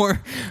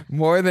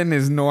more than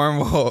is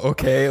normal,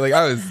 okay? Like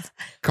I was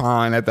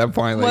gone at that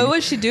point. Like, What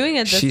was she doing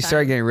at this she time?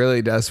 started getting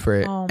really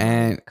desperate. Oh my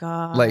and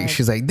God. like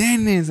she's like,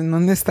 Dennis, and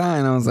on this time.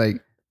 And I was like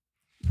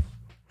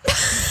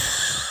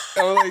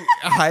I was like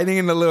hiding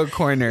in the little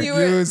corner. You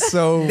were- You're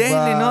so Dennis,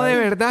 no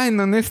de bad. verdad, ¿en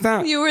dónde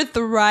está? You were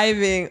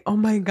thriving. Oh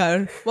my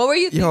God. What were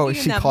you thinking Yo, in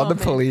she that called the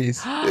moment?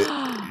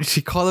 police.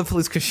 She called the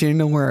police because she didn't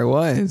know where I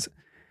was.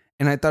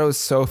 And I thought it was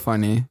so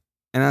funny.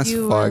 And that's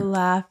You fucked. were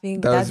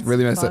laughing. That was That's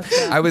really messed up.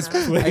 fucked I was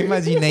I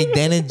imagine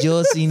Dennis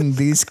just in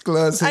this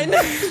closet. I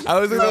know. I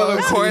was in a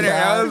little So corner. I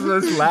sad.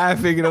 was just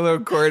laughing in a little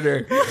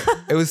corner.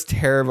 It was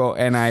terrible.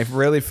 And I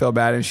really feel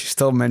bad. And she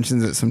still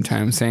mentions it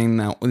sometimes, saying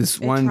that this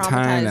It one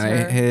time that I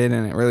traumatized her. hid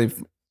and it really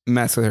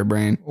messed with her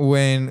brain.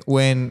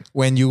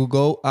 When you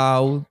go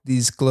out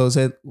this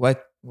closet,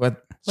 what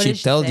What she did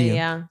she told say? you?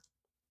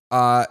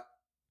 Yeah.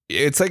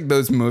 It's like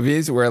those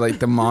movies where like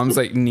the moms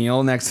like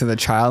kneel next to the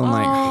child and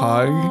like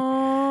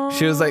hug.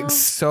 She was like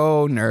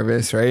so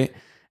nervous, right?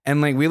 And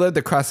like we lived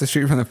across the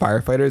street from the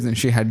firefighters, and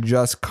she had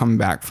just come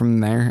back from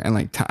there and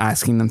like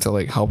asking them to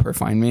like help her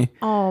find me.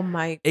 Oh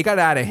my. It got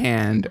out of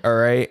hand, all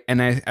right?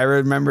 And I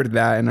remembered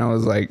that, and I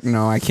was like,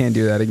 no, I can't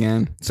do that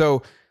again.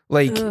 So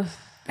like Ugh.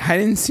 hide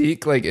and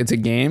seek, like it's a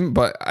game,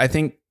 but I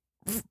think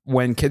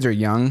when kids are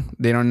young,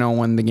 they don't know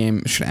when the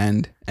game should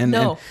end. And,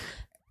 No.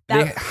 and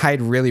they That-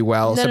 hide really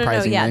well,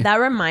 surprisingly. Yeah,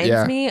 that reminds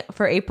Yeah. me,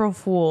 for April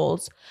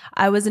Fools,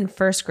 I was in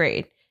first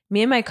grade.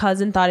 Me and my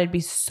cousin thought it'd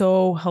be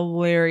so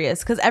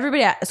hilarious because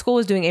everybody at school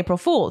was doing April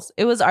Fools.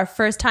 It was our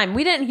first time.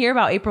 We didn't hear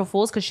about April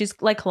Fools because she's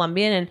like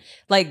Colombian, and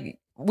like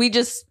we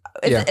just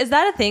Yeah. is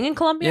that a thing in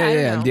Colombia? I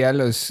don't know. Dia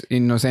los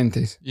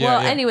Inocentes.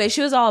 Well, anyway,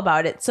 she was all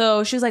about it.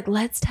 So she was like,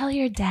 "Let's tell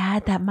your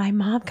dad that my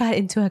mom got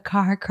into a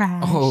car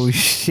crash." Oh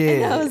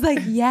shit. and I was like,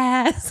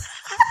 "Yes."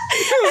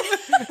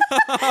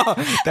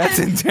 That's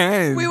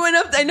intense. We went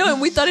up, I know,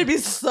 and we thought it'd be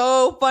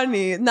so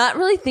funny, not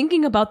really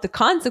thinking about the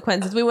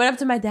consequences. We went up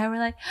to my dad, we're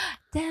like,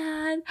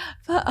 "Dad,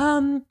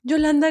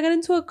 Yolanda got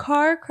into a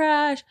car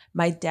crash."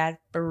 My dad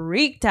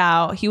freaked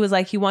out. He was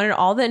like, he wanted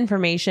all the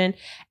information.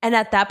 And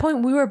at that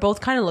point, we were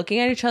both kind of looking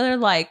at each other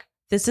like,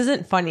 this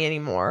isn't funny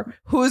anymore.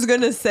 Who's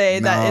gonna say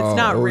that it's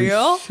not No,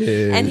 real?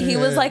 shit. And he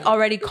was like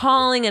already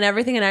calling and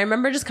everything. And I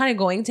remember just kind of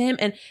going to him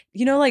and,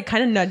 you know, like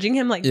kind of nudging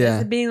him like this Yeah.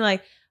 and being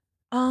like,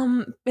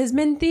 es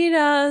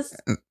mentiras,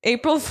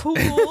 April Fools.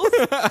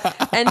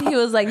 And he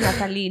was like,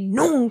 "Natalie,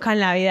 nunca en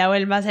la vida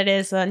vuelva a hacer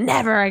eso,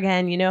 never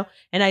again," you know?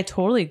 And I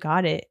totally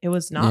got it. It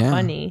was not Yeah.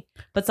 funny.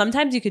 But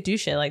sometimes you could do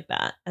shit like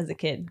that as a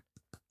kid.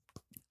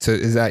 So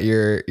is that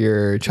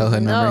your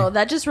childhood No, memory?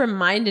 that just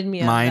reminded me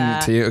of Mine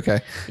that. to you? Okay.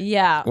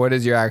 Yeah. What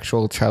is your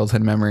actual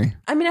childhood memory?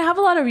 I mean, I have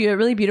a lot of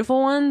really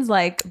beautiful ones.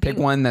 Like, Pick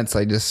one that's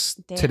like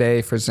just Damn.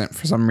 today for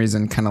some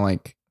reason kind of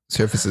like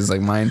surfaces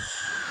like mine.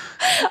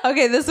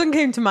 Okay, this one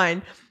came to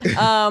mind.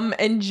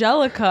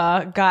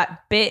 Angelica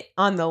got bit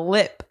on the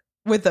lip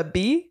with a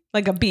bee.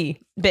 Like a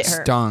bee bit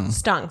her. Stung.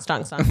 Stung.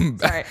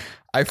 Sorry.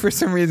 I for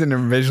some reason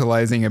am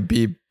visualizing a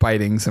bee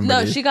biting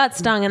somebody. No, she got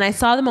stung, and I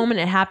saw the moment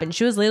it happened.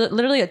 She was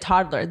literally a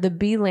toddler. The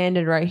bee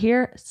landed right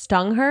here,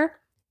 stung her,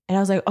 and I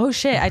was like, "Oh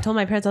shit!" I told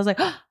my parents, I was like,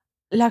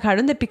 "La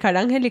acabaron de picar a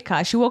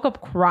Angelica." She woke up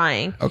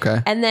crying,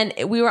 Okay. and then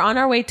we were on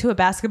our way to a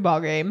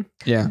basketball game.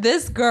 Yeah.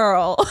 This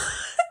girl,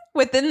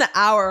 within the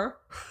hour,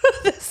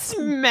 this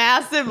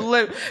massive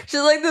lip.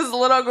 She's like this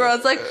little girl.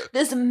 It's like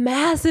this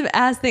massive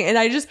ass thing, and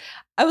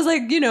I was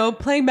like, you know,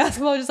 playing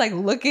basketball, just like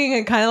looking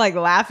and kind of like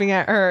laughing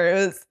at her.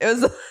 It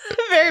was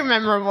very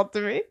memorable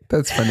to me.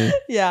 That's funny.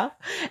 Yeah.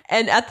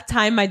 And at the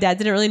time, my dad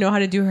didn't really know how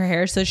to do her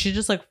hair, so she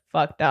just like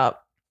fucked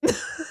up.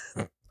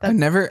 I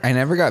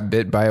never got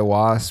bit by a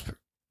wasp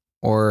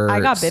or I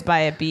got bit by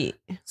a bee.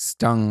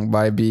 stung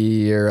by a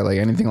bee or like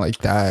anything like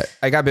that.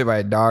 I got bit by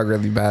a dog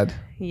really bad.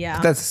 Yeah.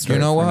 That's a story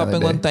You know for what another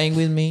happened day. one time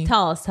with me?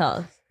 Tell us.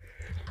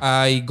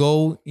 I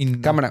go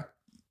in. Cámara.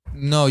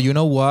 No, you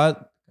know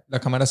what? La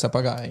cámara está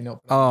apagada. You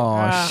know. Oh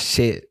Ah.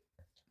 shit.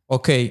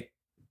 Okay.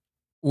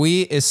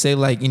 We stay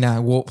like in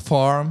a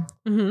farm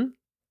Mm-hmm.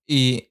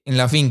 in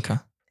la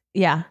finca.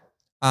 Yeah.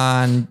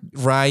 And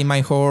ride my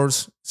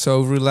horse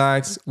so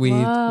relaxed with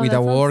Wow, the that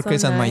sounds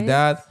workers so and my nice.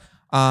 dad.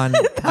 And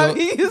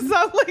You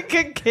sound like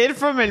a kid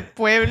from El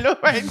Pueblo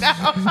right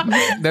now.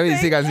 David,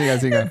 siga. So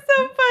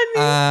funny.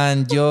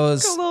 and Like a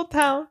just little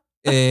town.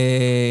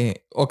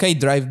 okay,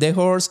 drive the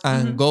horse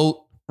and Mhm.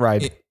 go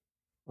Right.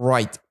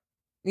 right.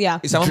 Yeah.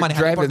 Estamos manejando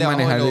Drive por is debajo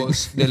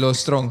manejando. de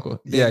los troncos.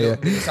 Yeah, yeah.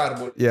 De los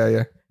árboles. Yeah,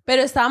 yeah.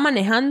 Pero estaba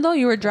manejando.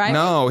 You were driving.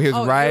 No, he was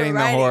Oh, you were riding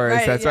the horse.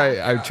 riding, That's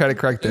yeah. why I try to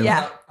correct him.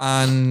 Yeah.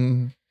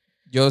 And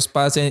yo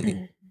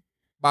pasé,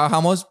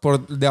 bajamos por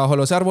debajo de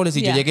los árboles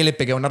y Yeah. yo llegué y le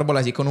pegué a un árbol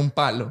así con un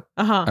palo.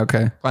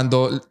 Okay.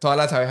 Cuando todas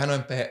las abejas no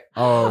empecé.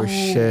 Oh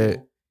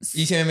shit.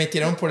 Y se me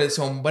metieron por el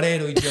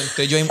sombrero y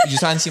entonces yo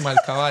estaba encima del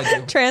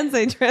caballo.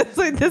 Translate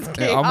this.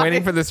 I'm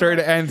waiting for the story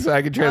to end so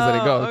I can translate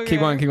it. Go. Oh, okay.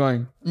 Keep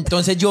going.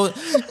 Entonces yo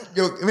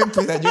me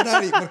empecé a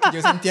llorar porque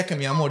yo sentía que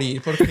me iba a morir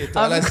porque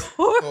todas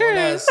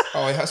las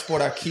abejas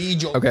por aquí,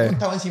 yo Okay.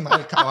 estaba encima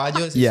del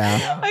caballo.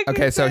 Yeah.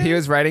 Okay, so he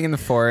was riding in the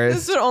forest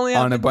This would only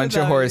on a happen bunch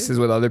of with Abby. horses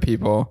with other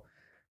people.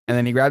 And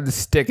then he grabbed the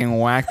stick and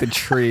whacked the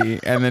tree.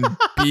 And then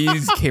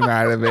bees came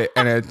out of it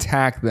and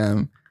attacked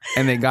them.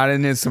 And they got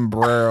in his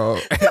sombrero.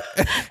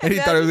 And he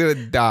thought he was going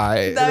to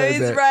die. That That he's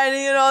was it.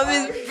 riding in all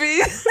these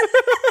bees.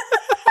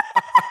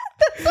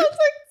 That sounds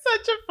like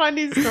such a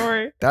funny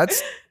story.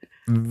 That's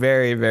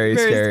very, very,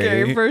 Very scary.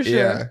 scary, for sure.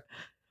 Yeah.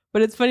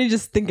 But it's funny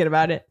just thinking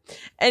about it.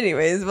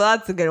 Anyways, well,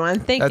 that's a good one.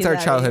 Thank That's you. our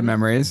Daddy. childhood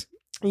memories.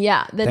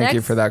 Yeah. Thank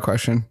you for that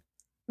question.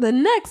 The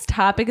next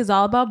topic is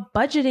all about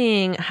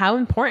budgeting. How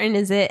important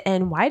is it,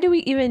 and why do we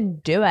even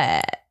do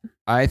it?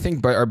 I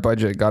think our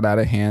budget got out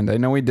of hand. I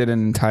know we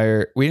didn't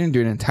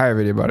do an entire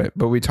video about it,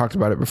 but we talked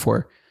about it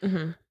before.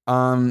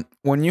 Mm-hmm.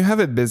 When you have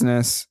a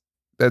business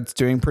that's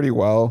doing pretty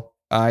well,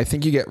 I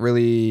think you get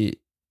really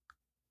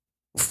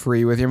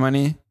free with your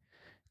money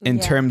in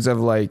terms of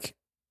like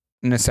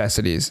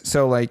necessities.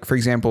 So like, for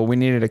example, we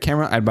needed a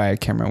camera, I'd buy a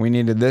camera. We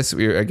needed this,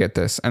 I'd get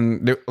this.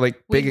 And they're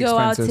like big We'd go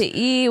expenses. out to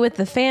eat with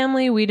the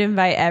family. We'd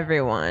invite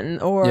everyone,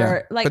 or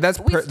Yeah. like. But that's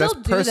we still that's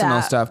do personal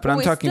that. stuff. But I'm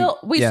we talking.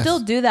 we yes. still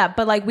do that,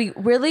 but like we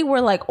really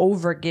were like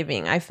over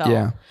giving. I felt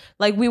Yeah.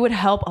 like we would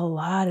help a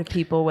lot of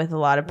people with a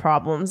lot of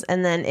problems,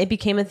 and then it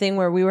became a thing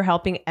where we were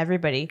helping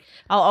everybody.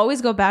 I'll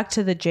always go back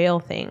to the jail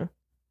thing.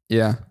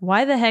 Yeah.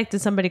 Why the heck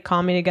did somebody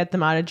call me to get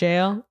them out of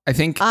jail? I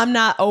think I'm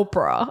not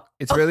Oprah.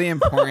 it's really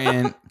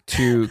important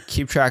to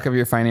keep track of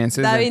your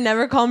finances. Daddy and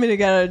never called me to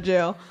get out of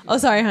jail. Oh,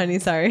 sorry, honey.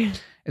 Sorry.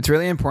 it's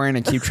really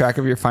important to keep track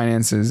of your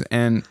finances.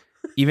 And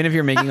even if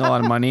you're making a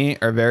lot of money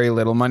or very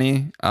little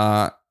money,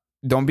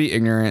 don't be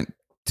ignorant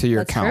to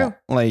your That's account.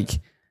 true. Like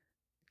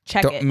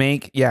Check don't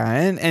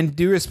it. and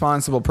do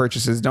responsible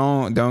purchases.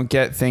 Don't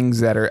get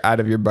things that are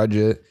out of your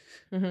budget.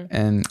 Mhm.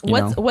 And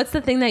What's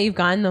the thing that you've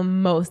gotten the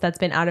most that's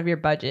been out of your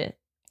budget,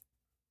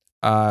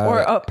 or or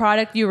a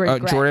product you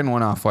regret? Jordan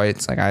 1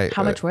 Off-Whites. Like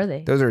How much were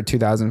they? Those are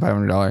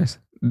 $2,500.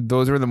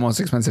 Those were the most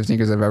expensive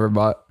sneakers I've ever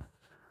bought.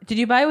 Did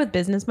you buy it with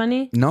business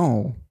money?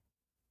 No.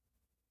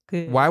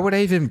 Good. Why would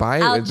I even buy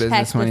it I'll with business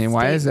check the money?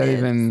 Why is that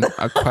even statements.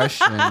 a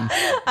question?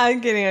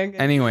 I'm kidding.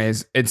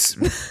 Anyways,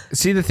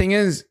 see, the thing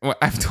is,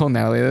 I've told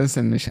Natalie this,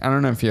 and I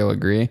don't know if you'll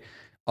agree.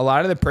 A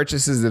lot of the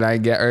purchases that I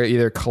get are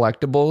either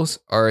collectibles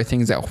or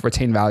things that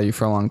retain value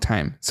for a long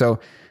time. So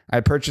I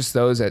purchased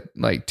those at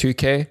like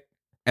 $2,000,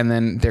 and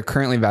then they're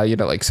currently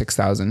valued at like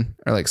 $6,000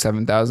 or like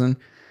 $7,000.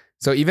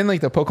 So even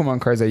like the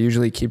Pokemon cards I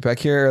usually keep back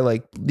here are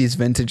like these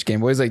vintage Game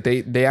Boys. Like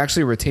they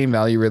actually retain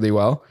value really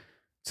well.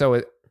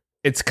 So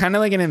it's kind of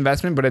like an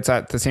investment, but it's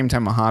at the same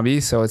time a hobby.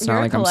 So it's You're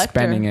not a like I'm collector.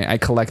 spending it. I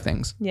collect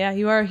things. Yeah,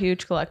 you are a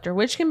huge collector,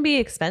 which can be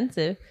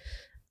expensive.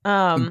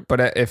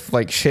 But if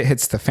like shit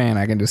hits the fan,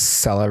 I can just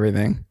sell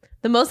everything.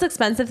 The most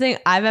expensive thing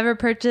I've ever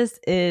purchased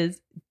is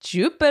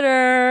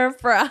Jupiter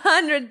for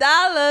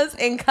 $100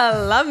 in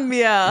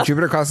Colombia.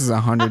 Jupiter costs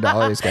us $100,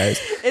 guys.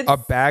 It's, A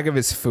bag of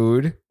his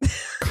food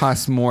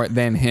costs more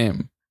than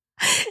him.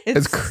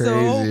 it's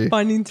crazy. so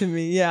funny to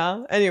me.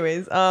 Yeah.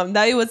 Anyways,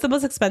 Davi, what's the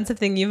most expensive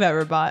thing you've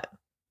ever bought?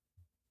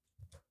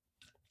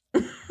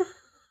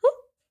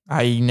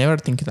 I never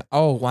think that.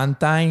 Oh, one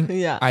time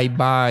Yeah. I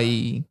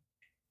buy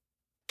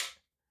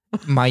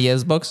my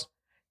Xbox.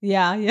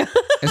 Yeah. Eso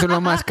es lo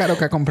más caro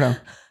que ha comprado.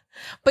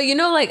 But you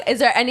know, like, is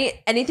there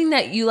anything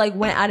that you like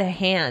went out of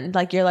hand?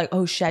 Like you're like,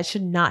 oh shit, I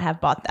should not have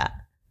bought that.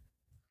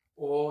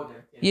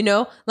 You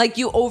know, like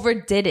you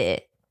overdid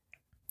it.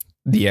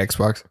 The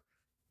Xbox.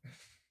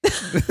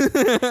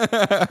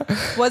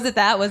 Was it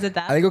that?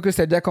 Algo que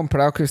usted ya ha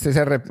comprado que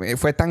usted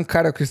fue tan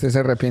caro que usted se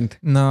arrepiente.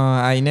 No,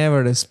 I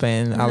never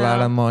spend a lot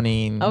No. of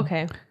money.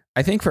 Okay.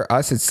 I think for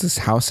us, it's just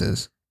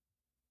houses.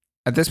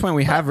 At this point,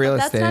 we have real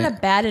That's estate. not a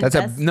bad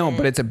investment.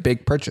 but it's a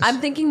big purchase. I'm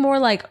thinking more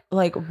like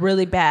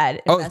really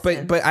bad. Oh,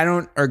 investments. but I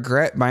don't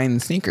regret buying the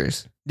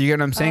sneakers. Do you get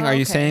what I'm saying? Oh, Are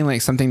you okay. saying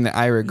like something that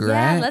I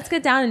regret? Yeah, let's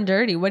get down and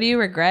dirty. What do you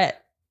regret?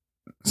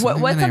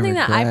 What's something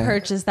that I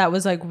purchased that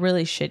was like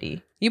really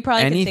shitty? You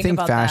probably could think Anything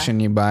about fashion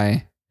you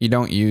buy, you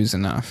don't use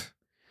enough.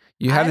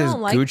 You have I this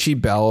don't like Gucci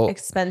belt. that.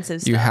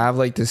 Expensive stuff. You have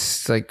like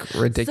this like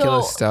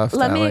ridiculous stuff.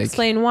 Let that, me like,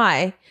 explain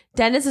why.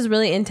 Dennis is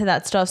really into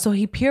that stuff, so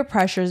he peer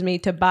pressures me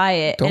to buy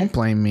it. Don't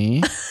blame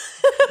me.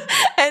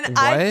 And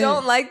I What?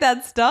 don't like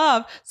that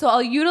stuff, so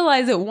I'll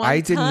utilize it one time. I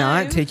did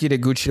not take you to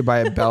Gucci to buy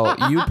a belt.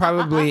 You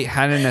probably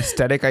had an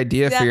aesthetic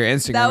idea for your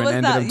Instagram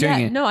and ended up doing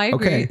it. No, I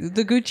agree. Okay.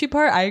 The Gucci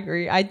part, I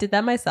agree. I did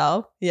that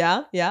myself.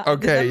 Yeah. I did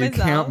Okay, that you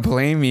myself. can't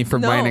blame me for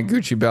No, buying a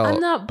Gucci belt. I'm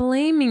not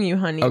blaming you,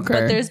 honey. Okay.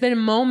 But there's been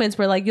moments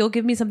where like you'll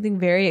give me something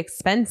very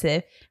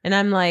expensive and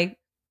I'm like,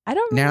 I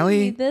don't really Natalie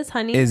need this,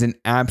 honey. is an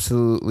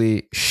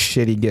absolutely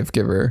shitty gift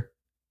giver.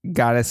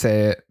 Gotta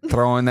say it.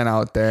 Throwing that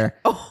out there.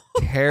 oh.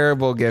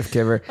 Terrible gift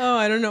giver. Oh,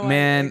 I don't know why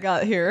Man, I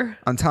got here.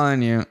 I'm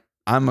telling you,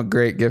 I'm a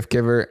great gift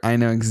giver. I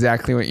know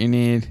exactly what you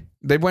need.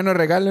 ¿De buenos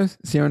regalos?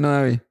 ¿Sí o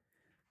no, David?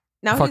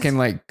 Now Fucking he's,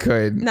 like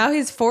good. now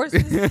he's forced.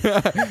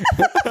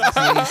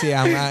 Sí,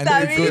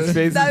 I'm His face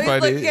is David's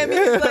funny. looking at me.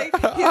 He's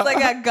like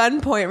at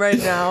gunpoint right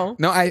now.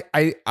 No,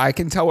 I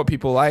can tell what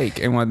people like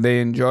and what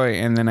they enjoy,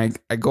 and then I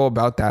go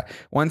about that.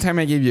 One time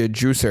I gave you a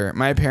juicer.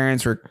 My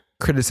parents were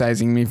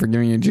criticizing me for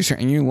giving you a juicer,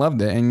 and you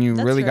loved it, and you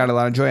That's really true. got a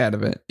lot of joy out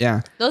of it.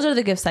 Yeah. Those are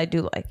the gifts I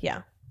do like.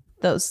 Yeah,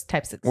 those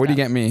types of. What do you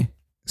stuff. get me?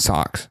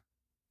 Socks.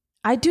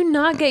 I do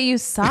not get you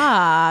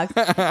socks.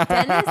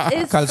 Dennis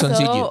is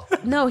Calzoncillo. so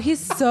no. He's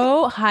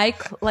so high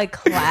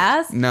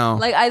class. No.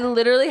 Like I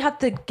literally have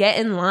to get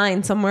in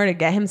line somewhere to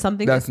get him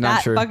something That's that's not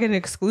that true. fucking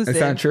exclusive.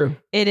 It's not true.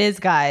 It is,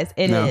 guys.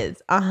 It No.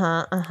 is.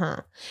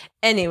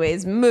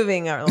 Anyways,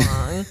 moving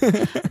along.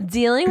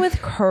 Dealing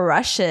with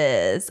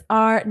crushes.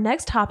 Our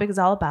next topic is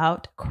all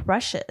about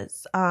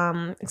crushes.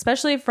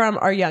 Especially from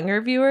our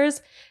younger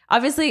viewers.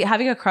 Obviously,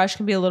 having a crush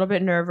can be a little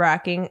bit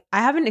nerve-wracking.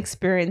 I haven't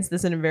experienced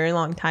this in a very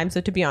long time, so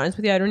to be honest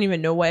with you, I don't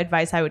even know what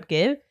advice I would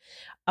give.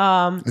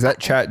 Is that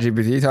Chat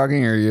GPT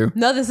talking or you?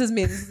 No, this is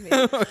me. This is me.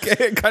 Okay,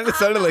 it kind of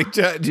sounded like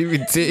Chat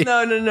GPT.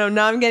 No.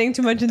 Now I'm getting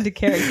too much into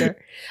character.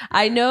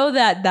 I know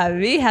that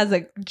David has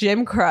a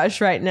gym crush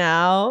right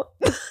now.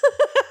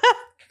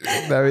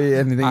 David,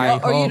 anything? I-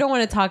 else? Or you hope- don't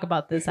want to talk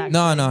about this actually.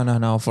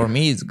 No. For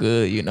me, it's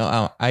good. You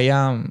know, I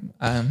am.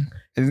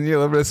 Isn't you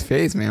love his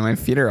face, man? My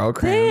feet are all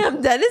cramped.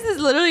 Damn, Dennis is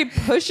literally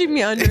pushing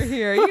me under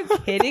here. Are you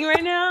kidding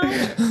right now?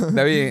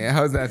 David,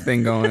 how's that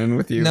thing going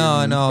with you? No,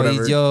 Whatever.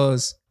 it's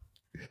just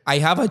I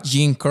have a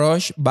gym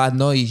crush, but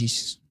no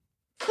issues.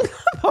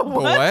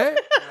 What?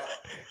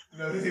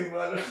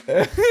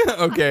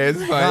 Okay,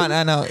 it's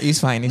fine. No, it's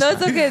fine. No,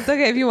 it's fine. okay. It's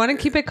okay. If you want to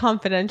keep it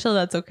confidential,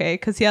 that's okay.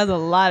 Because he has a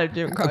lot of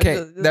gym Okay,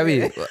 crushes.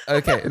 David.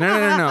 Okay,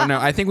 no.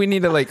 I think we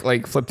need to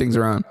like flip things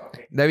around.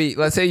 David,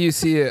 let's say you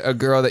see a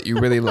girl that you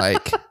really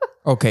like.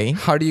 Okay.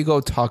 How do you go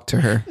talk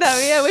to her?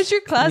 David, I wish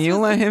your class Can you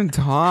was... let him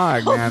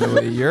talk,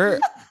 Natalie? You're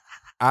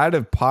out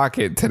of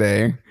pocket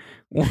today.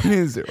 What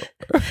is it?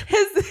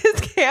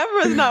 his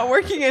camera's not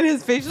working and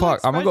his facial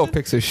Fuck, I'm gonna go expressions-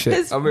 fix his shit.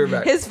 His, I'll be right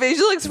back. his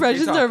facial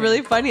expressions are talking.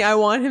 really funny. I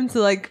want him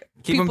to like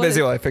Keep him people busy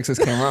to- while I fix his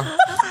camera.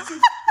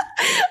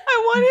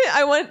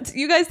 I want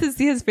you guys to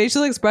see his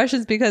facial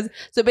expressions because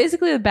so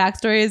basically the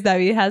backstory is that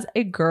he has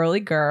a girly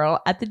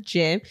girl at the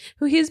gym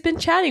who he's been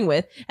chatting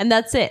with, and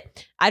that's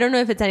it. I don't know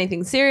if it's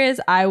anything serious.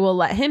 I will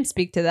let him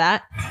speak to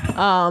that.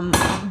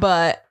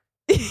 But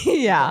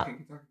yeah.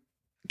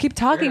 Keep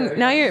talking.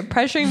 Now you're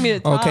pressuring me to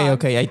talk.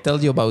 Okay. I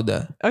tell you about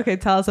that. Okay,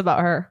 tell us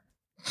about her.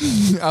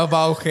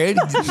 About her.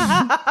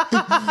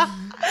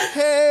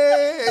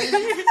 Hey.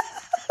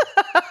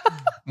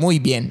 Muy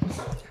bien.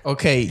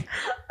 Okay.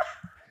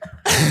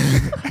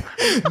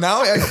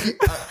 Now I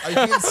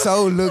feel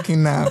so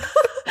looking now.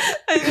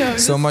 I know.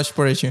 So much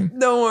pressure.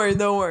 Don't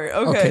worry.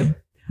 Okay.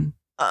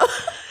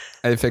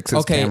 I fix his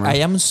Okay, camera. I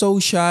am so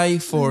shy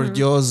for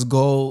just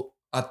go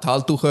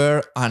talk to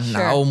her and Sure.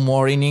 now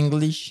more in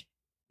English.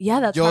 Yeah,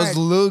 that's Just hard.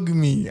 look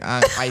me.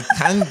 I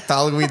can't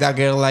talk with a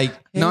girl like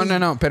No.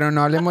 Pero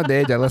no hablemos de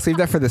ella. Let's leave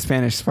that for the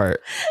Spanish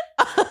part.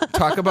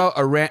 Talk about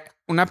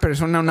una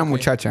persona, una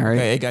muchacha, right?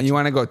 Okay, I got you you.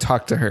 want to go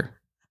talk to her.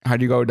 How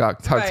do you go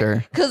talk to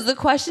her? Because the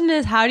question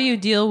is, how do you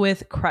deal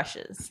with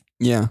crushes?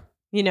 Yeah.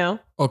 You know?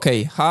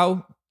 Okay,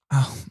 how?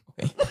 Oh,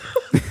 okay.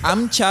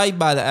 I'm shy,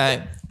 but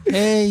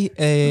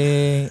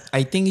hey,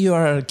 I think you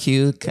are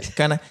cute.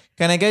 Can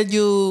I get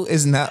you a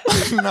snap?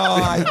 No,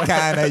 I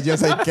can't.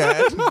 I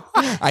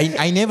can't.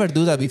 I never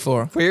do that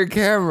before. For your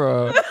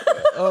camera.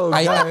 Oh,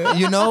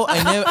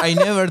 I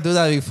never do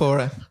that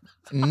before.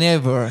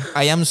 Never.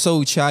 I am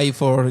so shy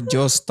for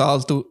just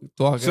talk to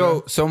a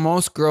girl. So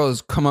most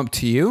girls come up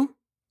to you?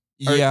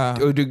 Or- Yeah.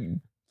 or do,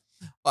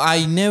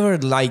 I never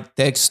like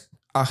text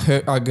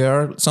a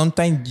girl.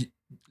 Sometimes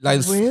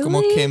like como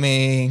Really? que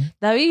me.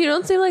 David, you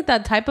don't seem like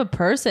that type of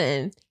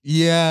person.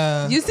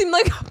 Yeah. You seem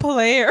like a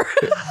player.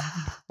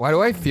 why do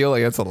I feel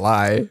like it's a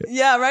lie?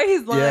 Yeah, right?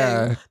 He's lying.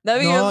 Yeah.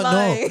 David, you're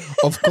lying.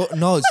 Of course,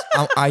 no.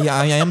 I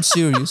am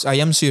serious. I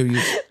am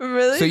serious.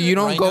 Really? So you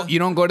don't Right go now? you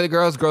don't go to the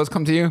girls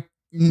come to you?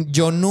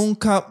 Yo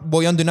nunca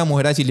voy a donde una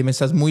mujer a decirle, me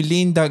estás muy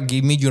linda,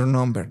 give me your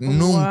number.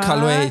 Nunca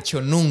lo he hecho,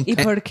 ¿Y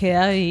nunca. por qué,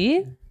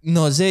 David?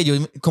 No sé, yo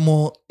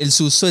como el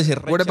susto de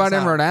ser What about in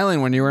rechazado. Rhode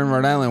Island when you were in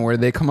Rhode Island where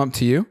they come up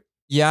to you?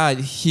 Yeah,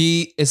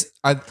 he is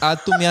add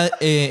to me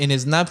en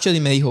Snapchat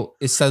y me dijo,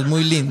 estás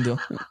muy lindo.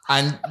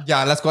 And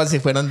ya las cosas se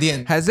fueron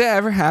bien. Has that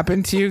ever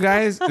happened to you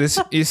guys? This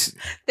is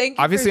Thank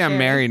you. obviously for I'm sharing.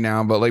 married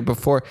now, but like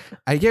before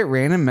I get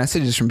random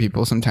messages from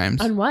people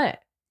sometimes. On what?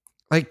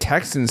 Like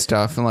texts and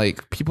stuff and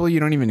like people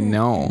you don't even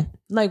know.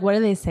 Like, what are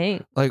they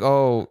saying? Like,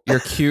 oh, you're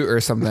cute or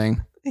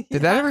something.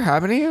 Did that ever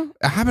happen to you?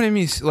 It happened to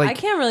me I like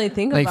can't really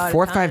think like about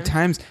 4 or it. 5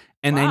 times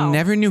and I Wow.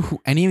 never knew who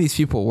any of these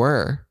people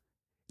were.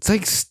 It's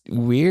like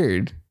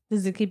weird.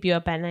 Does it keep you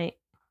up at night?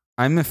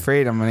 I'm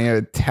afraid I'm gonna get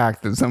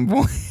attacked at some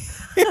point.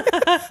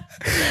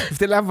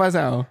 ¿Usted le ha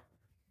pasado?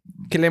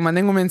 Que le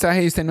manden un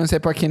mensaje y usted no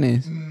sepa quién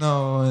es.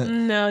 No.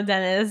 No,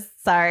 Dennis.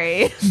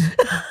 Sorry.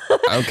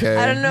 Okay.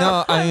 I don't know.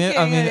 No, I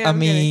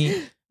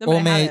mean, No, but I o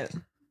me- haven't.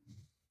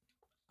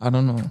 I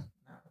don't know.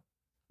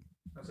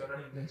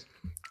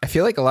 I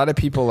feel like a lot of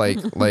people like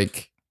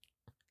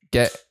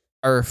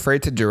are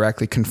afraid to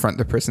directly confront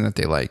the person that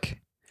they like.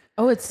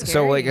 Oh, it's scary.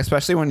 So like,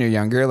 especially when you're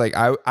younger, like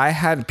I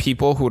had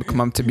people who would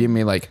come up to me and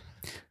be like,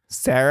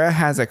 Sarah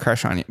has a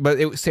crush on you.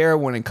 But Sarah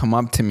wouldn't come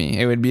up to me.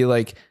 It would be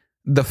like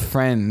the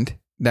friend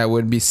that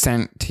would be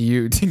sent to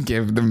you to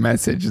give the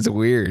message. It's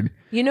weird.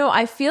 You know,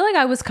 I feel like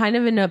I was kind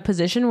of in a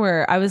position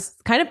where I was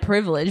kind of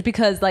privileged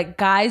because like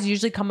guys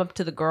usually come up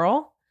to the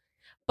girl.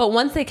 But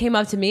once they came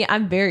up to me,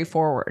 I'm very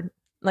forward.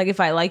 Like if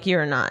I like you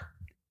or not.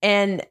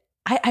 And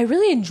I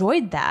really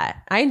enjoyed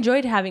that. I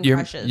enjoyed having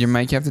crushes. You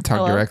might have to talk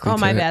Hello? directly Oh,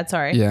 to my it. bad.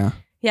 Sorry. Yeah.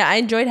 Yeah, I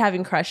enjoyed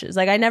having crushes.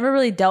 Like I never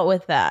really dealt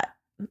with that.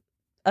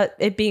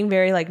 It being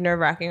very like nerve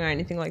wracking or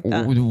anything like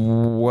that.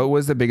 What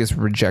was the biggest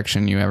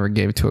rejection you ever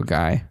gave to a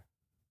guy?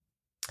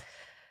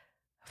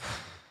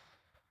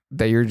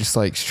 That you're just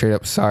like straight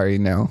up sorry,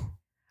 no.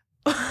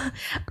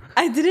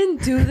 I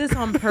didn't do this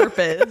on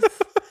purpose.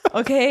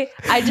 Okay.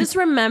 I just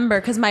remember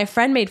because my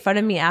friend made fun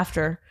of me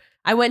after.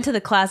 I went to the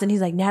class and he's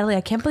like, Natalie,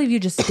 I can't believe you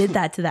just did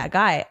that to that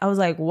guy. I was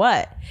like,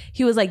 what?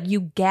 He was like,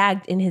 you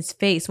gagged in his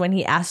face when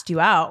he asked you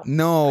out.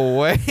 No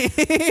way. I said,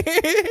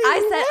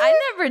 I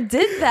never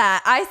did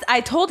that.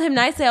 I told him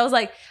nicely. I was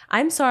like,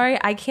 I'm sorry,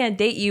 I can't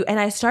date you. And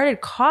I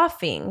started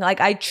coughing.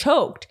 Like I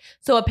choked.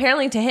 So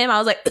apparently to him, I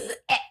was like,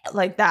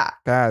 like that.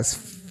 That's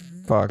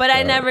fucked But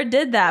I up. never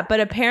did that. But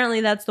apparently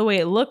that's the way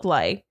it looked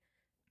like.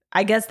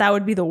 I guess that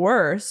would be the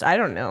worst. I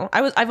don't know.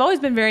 I've always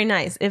been very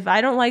nice. If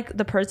I don't like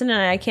the person and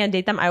I can't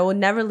date them, I will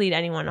never lead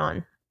anyone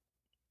on.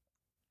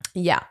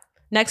 Yeah.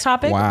 Next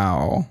topic.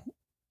 Wow.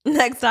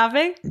 Next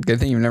topic. Good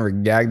thing you've never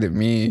gagged at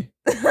me.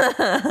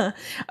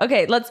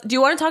 Okay, do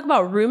you want to talk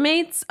about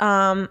roommates?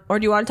 Or do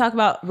you want to talk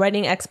about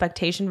wedding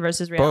expectation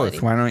versus reality?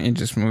 Both. Why don't you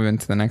just move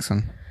into the next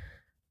one?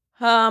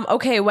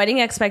 Okay,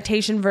 wedding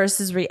expectation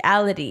versus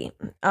reality.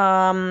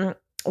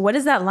 What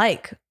is that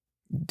like?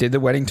 Did the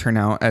wedding turn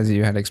out as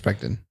you had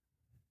expected?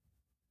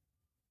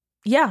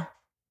 Yeah.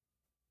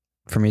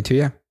 For me too,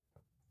 yeah.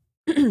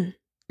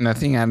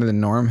 Nothing out of the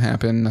norm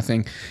happened.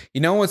 Nothing.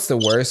 You know what's the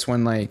worst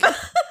when like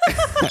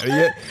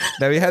that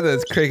we had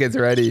those crickets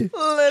ready.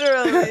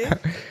 Literally.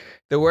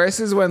 The worst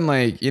is when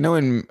like, you know,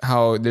 in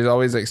how there's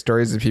always like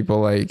stories of people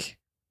like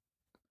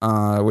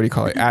what do you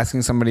call it?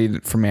 Asking somebody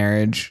for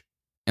marriage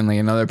in like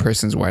another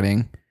person's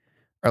wedding,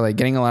 or like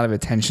getting a lot of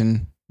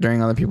attention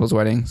during other people's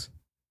weddings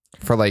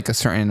for like a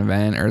certain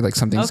event or like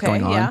something's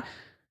going on. Yeah.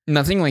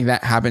 Nothing like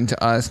that happened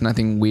to us.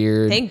 Nothing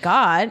weird. Thank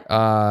God.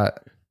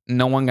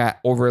 No one got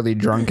overly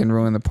drunk and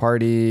ruined the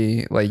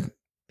party. Like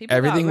People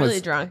everything got really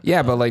was drunk.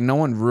 Yeah, but like no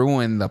one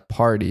ruined the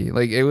party.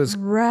 Like it was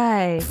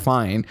Right.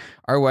 fine.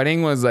 Our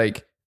wedding was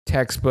like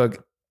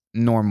textbook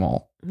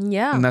normal.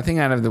 Yeah. Nothing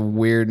out of the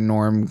weird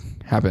norm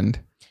happened.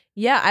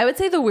 Yeah, I would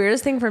say the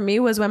weirdest thing for me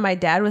was when my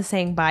dad was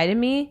saying bye to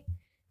me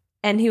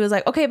and he was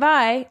like, okay,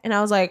 bye. And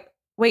I was like,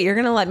 wait, you're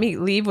going to let me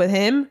leave with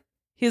him?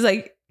 He's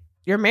like,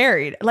 you're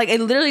married. Like it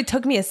literally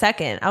took me a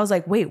second. I was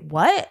like, wait,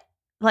 what?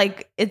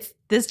 Like it's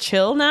this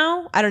chill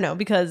now? I don't know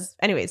because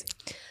anyways.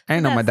 I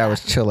didn't know my dad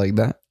was chill like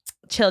that.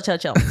 Chill.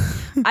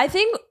 I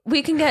think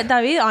we can get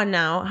David on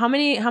now. How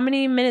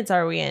many minutes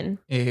are we in?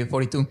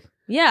 42.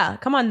 Yeah,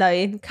 come on,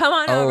 David. Come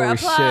on over. Oh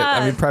Applause.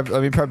 shit.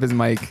 Let me prep his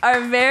mic.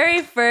 Our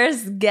very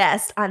first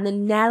guest on the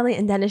Natalie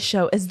and Dennis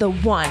show is the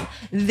one,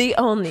 the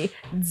only,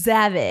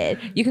 David.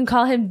 You can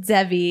call him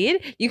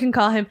David. You can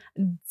call him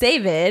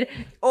David.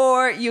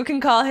 Or you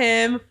can call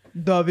him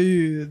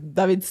David.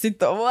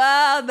 Davidcito.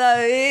 Wow,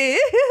 David.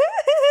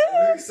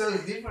 So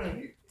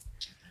different.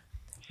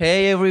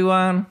 Hey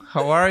everyone,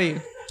 how are you?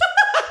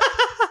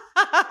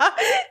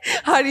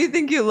 How do you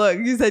think you look?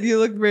 You said you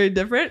look very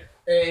different.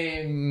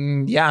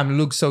 Yeah, I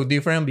look so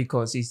different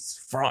because it's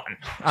front,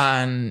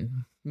 and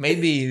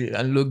maybe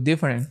I look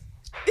different.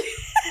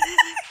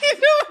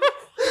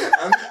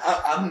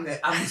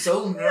 I'm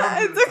so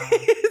nervous.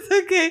 It's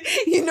okay.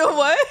 You know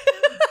what?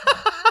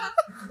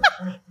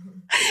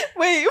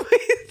 wait.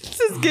 This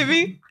is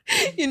giving.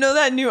 You know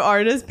that new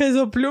artist,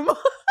 Peso Pluma?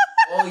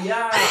 Oh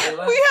yeah,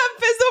 We have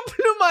Peso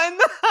Pluma in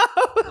the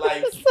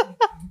house.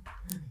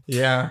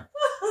 Yeah.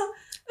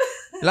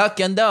 La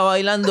que anda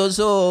bailando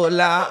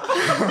sola.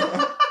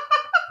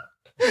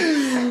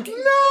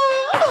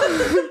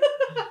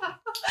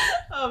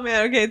 Oh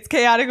man, okay, it's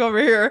chaotic over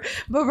here.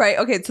 But right,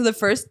 okay, so the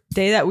first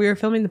day that we were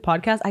filming the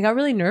podcast, I got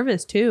really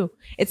nervous too.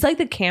 It's like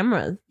the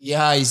cameras.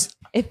 Yeah, it's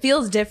It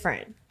feels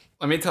different.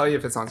 Let me tell you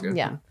if it sounds good.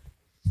 Yeah.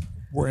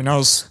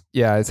 buenos.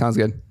 Yeah, it sounds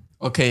good.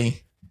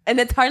 Okay. And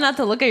it's hard not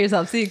to look at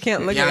yourself, so you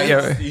can't look at Yeah,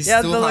 yourself. it's You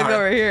have too to look hard.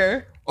 over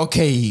here.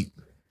 Okay.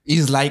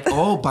 it's like,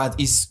 oh, but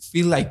it's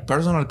feel like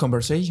personal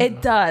conversation.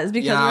 It does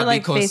because Yeah, we're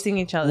like because- facing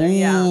each other.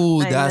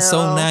 Ooh, I that's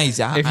so know. nice.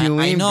 If you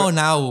I lean know ba-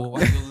 now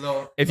what you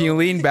love. If you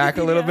lean back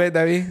a little bit,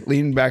 David,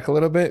 lean back a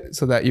little bit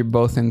so that you're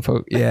both in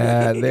focus.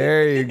 Yeah,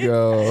 there you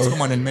go.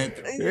 Come on, el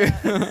metro.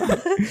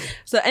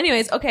 So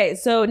anyways, okay.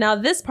 So now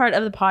this part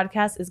of the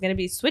podcast is going to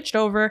be switched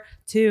over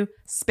to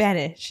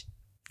Spanish.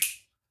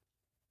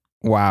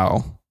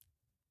 Wow.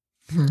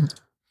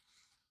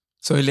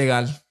 Soy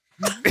legal.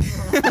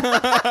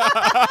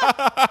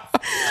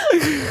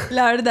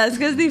 La verdad es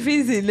que es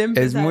difícil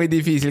empezar. Es muy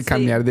difícil Sí.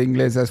 cambiar de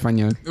inglés a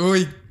español.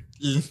 Uy.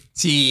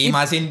 Sí,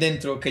 más en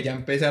dentro que ya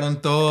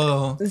empezaron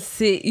todo.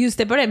 Sí, y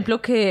usted, por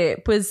ejemplo, que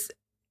pues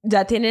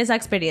ya tiene esa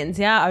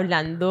experiencia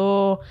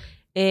hablando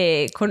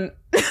con...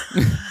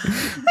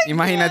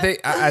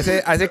 Imagínate,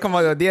 hace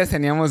como 2 días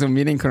teníamos un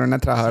meeting con una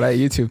trabajadora de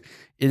YouTube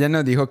y ella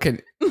nos dijo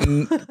que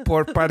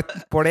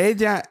por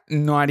ella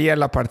no haría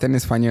la parte en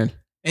español.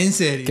 ¿En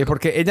serio? Que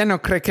porque ella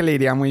no cree que le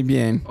iría muy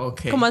bien.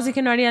 Ok. ¿Cómo así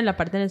que no haría la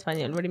parte en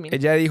español? What do you mean?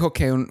 Ella dijo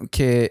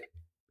que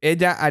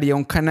ella haría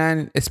un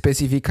canal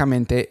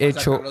específicamente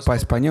hecho sacar los para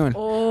español.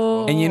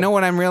 Oh. And you know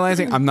what I'm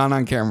realizing? I'm not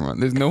on camera.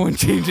 There's no one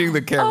changing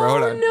the camera.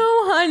 Hold Oh, on.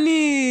 no,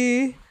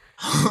 honey.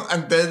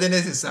 Antes de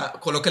necesario,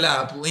 coloque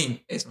la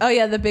Apple eso. Oh,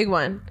 yeah, the big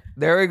one.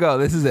 There we go.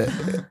 This is it.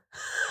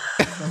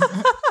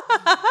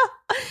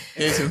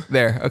 Eso.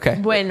 There. Okay.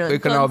 Bueno, we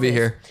can all be entonces,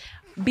 here.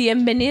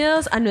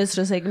 Bienvenidos a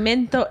nuestro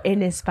segmento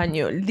en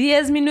español.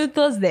 10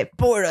 minutos de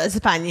puro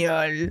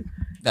español.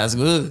 That's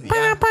good.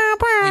 Yeah.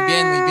 Muy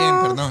bien,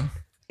 perdón.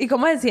 ¿Y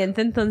cómo se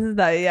siente entonces,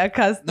 David,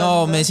 acá? No,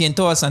 estando? me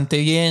siento bastante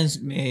bien.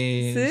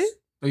 ¿Sí?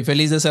 Estoy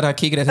feliz de estar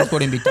aquí. Gracias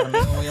por invitarme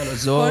hoy a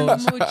los Con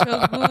dos.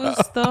 mucho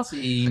gusto.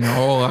 Sí,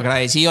 no,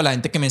 agradecido a la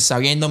gente que me está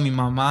viendo, mi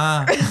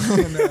mamá.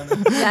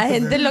 La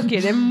gente lo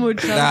quiere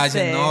mucho. a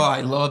Gracias, usted. no,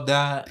 I love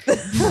that.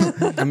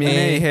 A mí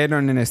me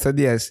dijeron en estos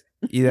días,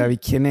 ¿y David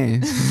quién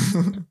es?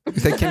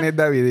 ¿Usted quién es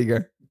David?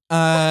 Diga.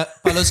 Para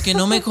los que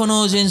no me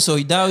conocen,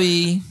 soy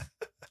David.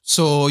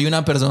 Soy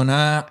una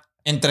persona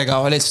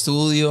entregada al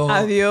estudio.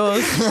 Adiós.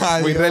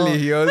 Muy Adiós.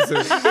 religioso.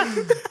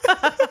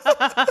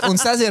 Un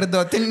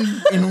sacerdote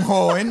en un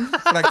joven,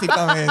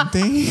 prácticamente.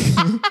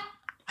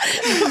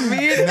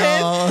 Virgen.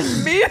 No.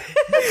 Virgen.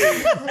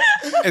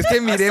 Es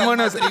que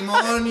mirémonos.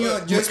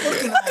 Matrimonio. Yo es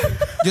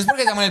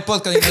porque llamo en el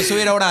podcast y no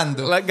estuviera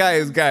orando. Like,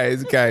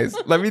 guys,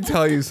 let me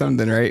tell you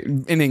something, right?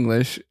 In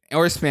English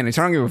or Spanish,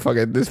 I don't give a fuck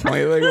at this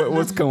point. Like,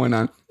 what's going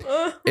on?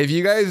 If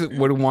you guys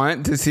would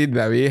want to see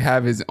David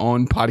have his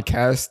own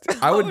podcast,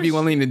 I would be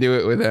willing to do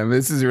it with him.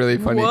 This is really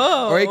funny.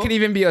 Whoa. Or it could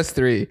even be us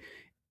 3.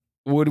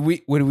 Would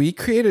we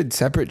create a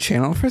separate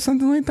channel for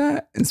something like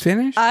that in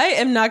Spanish? I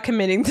am not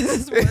committing to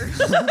this work.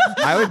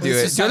 I would do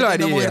it. Eso Yo lo está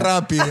yendo muy haría.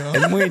 rápido.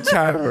 Es muy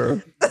charro.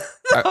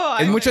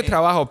 Es mucho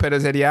trabajo, pero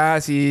sería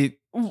así.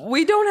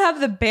 We don't have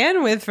the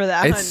bandwidth for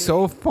that, It's honey.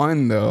 so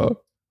fun,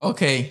 though. Ok.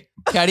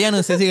 ¿Qué harían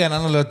ustedes si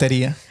ganan la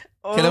lotería?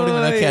 ¿Qué es lo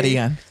primero que Ay.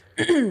 harían?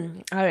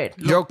 A ver.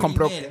 Yo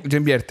compro, primero. yo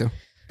invierto.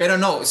 Pero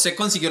no, usted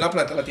consiguió la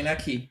plata, la tiene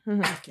aquí.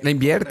 La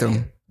invierto.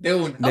 De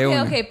una. De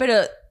una. Ok, pero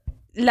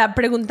la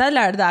pregunta,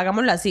 la verdad,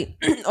 hagámoslo así.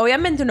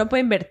 Obviamente uno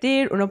puede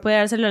invertir, uno puede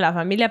dárselo a la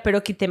familia,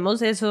 pero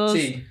quitemos esos...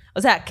 Sí.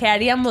 O sea, ¿qué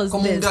haríamos?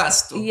 Como un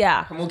gasto.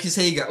 Ya. Como que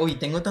se diga, uy,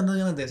 tengo tantas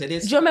ganas de hacer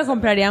eso. Yo me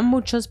compraría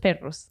muchos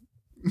perros.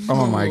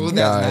 Oh my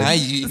That's God.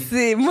 nice.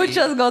 Sí,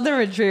 muchos Golden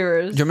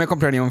Retrievers. Yo me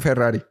compraría un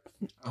Ferrari.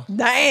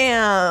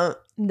 Damn.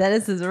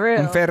 Dennis is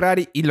real. Un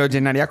Ferrari y lo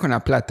llenaría con la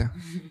plata.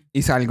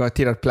 Y salgo a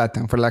tirar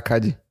plata por la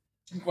calle.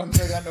 ¿Cuánto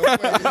ganó?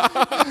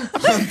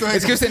 ¿Cuánto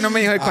Es que usted no me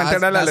dijo de cuánto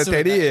era la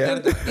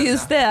lotería. ¿Y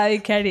usted,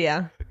 David, qué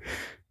haría?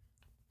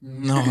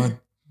 No,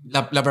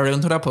 la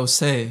pregunta era para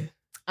usted.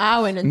 Ah,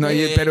 bueno, No,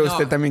 entonces... pero no.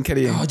 usted también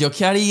quería. No, yo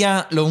qué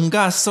haría, un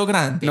gasto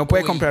grande. No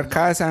puede Uy, comprar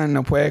casa,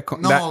 no puede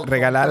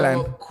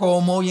regalarla.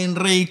 Como bien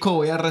rico,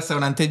 voy a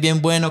restaurantes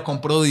bien buenos,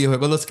 compro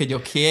videojuegos los que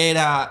yo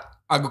quiera,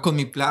 hago con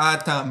mi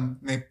plata,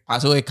 me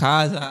paso de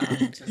casa.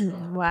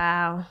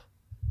 Wow.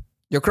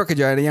 Yo creo que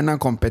yo haría una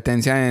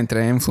competencia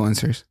entre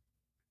influencers.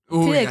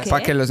 Uy, ¿de así- qué?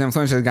 Para que los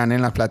influencers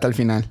ganen la plata al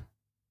final.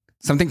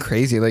 Something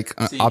crazy, like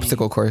an Sí.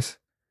 obstacle course.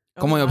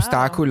 Como de wow.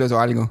 obstáculos o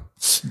algo.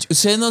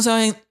 Ustedes no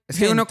saben. Es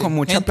que uno con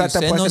mucha plata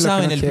ustedes puede no hacer lo que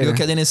saben uno el quiera. frío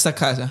que hay en esta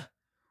casa.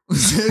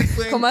 Ustedes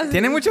pueden- ¿Cómo así?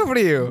 Tiene mucho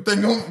frío.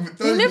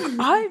 ¿Tiene...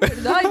 Ay,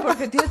 ¿verdad? ¿Y por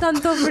qué tiene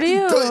tanto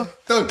frío?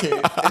 Toque.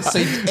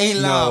 Estoy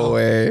en la. No,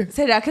 güey.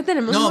 ¿Será que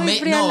tenemos No, muy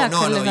fría la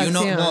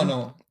calefacción?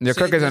 no. Yo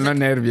creo que son los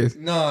nervios.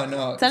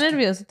 No. ¿Está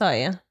nervioso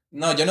todavía?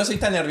 No, yo no soy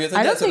tan nervioso. I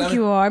ya don't think solamente-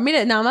 you are.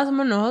 Mire, nada más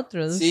somos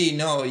nosotros. Sí,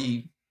 no,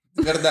 y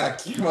es verdad,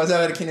 ¿quién va a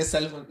saber quién está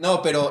el... No,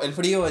 pero el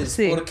frío es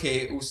Sí.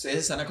 porque ustedes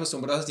están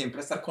acostumbrados a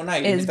siempre estar con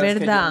aire. Es mientras que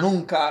verdad. yo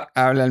nunca...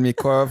 Habla el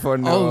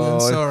micrófono. Oh,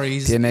 I'm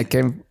sorry. Tiene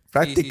que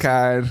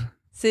practicar.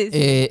 Sí,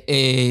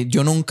 sí.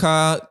 Yo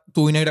nunca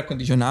tuve un aire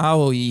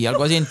acondicionado y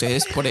algo así,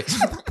 entonces por eso.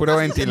 Puro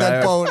El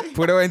ventilador. pobre.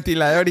 Puro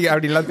ventilador y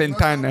abrir las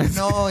ventanas.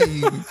 No,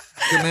 y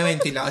yo me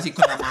ventilaba así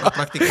con la mano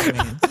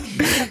prácticamente.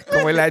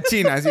 Como en la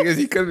China, así que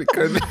sí.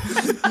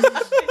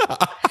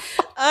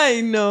 Ay,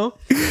 Ay, no.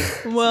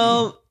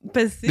 Well,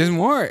 pues sí. There's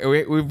more.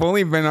 We've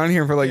only been on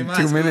here for like ¿Qué más?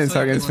 2 minutes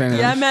talking Spanish.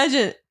 Ya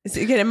imagine.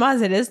 Si queremos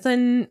hacer esto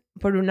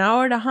por 1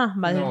 hora, ajá.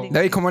 Va a ser No. difícil.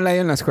 David, ¿cómo le ha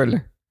ido en la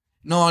escuela?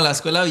 No, la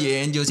escuela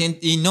bien, yo siento,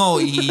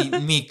 y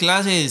mi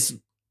clase es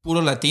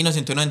puro latino,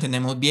 entonces nos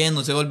entendemos bien,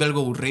 no se vuelve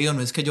algo aburrido,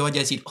 no es que yo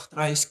vaya a decir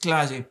otra vez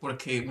clase,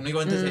 porque uno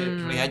igual se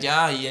ríe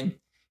allá y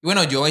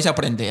bueno, yo voy a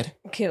aprender.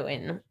 Qué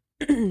bueno.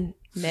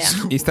 Vea.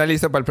 ¿Y está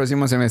listo para el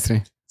próximo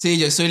semestre? Sí,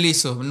 yo estoy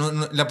listo.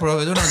 La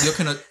profesora nos dijo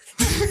que no.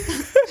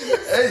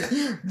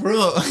 Ey,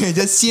 bro,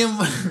 ella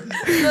siempre.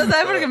 No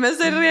sabe por qué me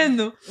estoy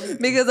riendo.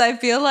 Because I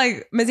feel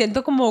like me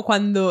siento como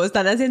cuando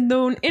están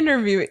haciendo un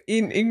interview y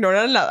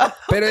ignoran la.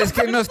 Pero es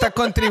que no está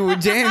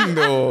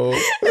contribuyendo.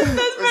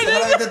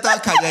 Solamente estaba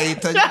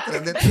calladita.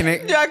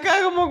 Yo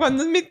acá como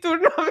cuando es mi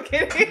turno.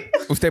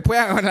 Usted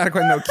puede hablar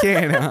cuando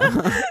quiera.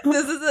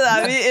 This is a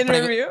David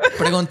interview.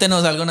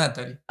 Pregúntenos algo,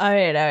 Natalie. A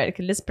ver,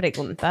 ¿qué les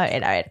pregunto? A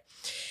ver.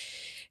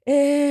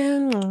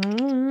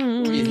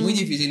 Uy, es muy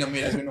difícil no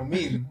mirarse uno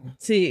mismo.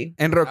 Sí.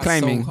 En rock That's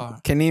so climbing,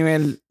 hard. ¿qué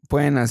nivel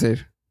pueden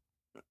hacer?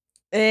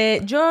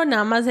 Yo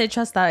nada más he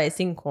hecho hasta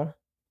B5.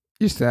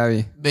 ¿Y usted,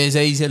 David?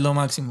 B6 es lo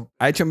máximo.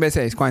 ¿Ha hecho un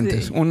B6?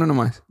 ¿Cuántos? Sí. Uno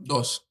nomás.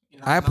 2.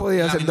 Ah, he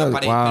podido hacer 2.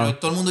 Pared, Wow. Pero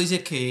todo el mundo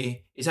dice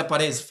que esa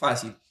pared es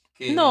fácil.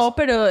 Que No,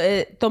 pero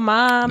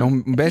toma. No,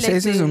 un B6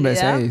 es un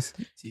flexibilidad.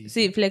 B6.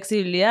 Sí.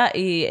 Flexibilidad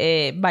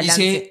y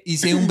balance.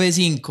 Hice un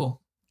B5.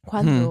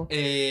 ¿Cuándo?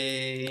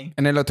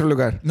 En el otro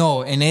lugar.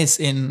 No, en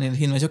el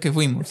gimnasio que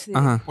fuimos. Sí.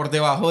 Ajá. Por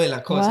debajo de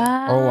la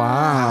cosa. Wow. Oh,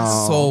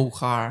 wow.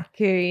 So hard.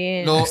 Qué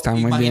bien. Está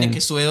muy Imaginen bien. que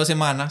estuve 2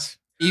 semanas.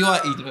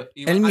 Iba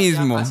Él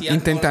mismo, hacía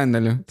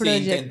intentándolo. todo. Sí,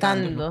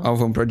 Proyectando. intentándolo. Oh,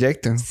 fue un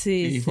proyecto.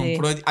 Sí, Y sí.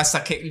 fue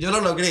hasta que yo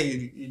lo logré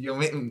y yo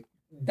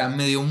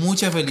me dio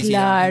mucha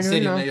felicidad. En Claro,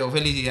 serio, ¿no? me dio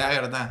felicidad, de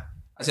verdad.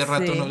 Hace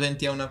rato Sí. no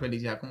sentía una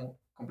felicidad como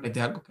completé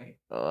algo que...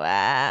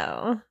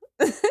 Wow.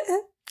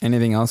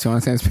 Anything else you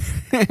want to say?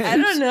 I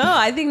don't know.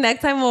 I think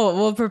next time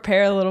we'll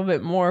prepare a little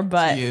bit more,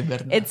 but Sí, es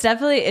verdad.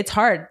 it's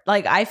hard.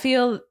 Like I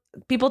feel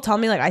people tell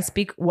me like I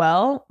speak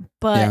well,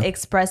 but Yeah.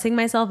 expressing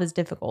myself is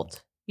difficult.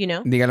 You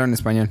know. Dígalo en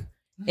español.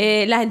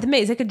 La gente me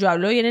dice que yo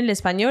hablo bien el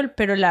español,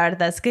 pero la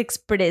verdad es que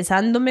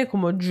expresándome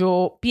como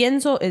yo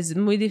pienso es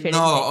muy diferente.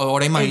 No,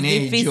 ahora imaginé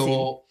difícil.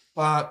 yo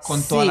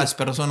con todas Sí. las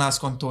personas,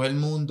 con todo el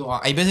mundo.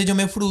 Hay veces yo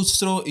me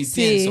frustro y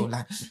Sí. pienso,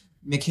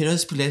 me quiero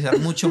expresar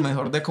mucho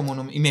mejor de cómo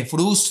no, y me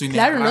frustro y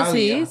Claro, me da no,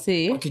 sí, rabia,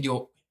 sí. porque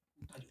yo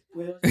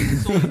puedo hacer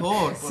esto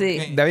mejor. ¿por Sí.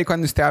 qué? David,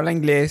 cuando usted habla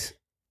inglés,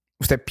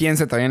 usted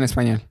piensa todavía en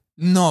español.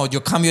 No,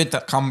 yo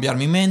cambiar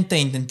mi mente e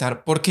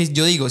intentar, porque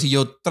yo digo, si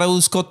yo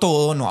traduzco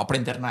todo, no voy a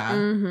aprender nada.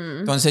 Ujú.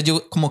 Entonces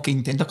yo como que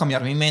intento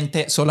cambiar mi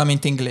mente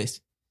solamente a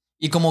inglés.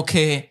 Y como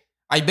que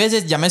hay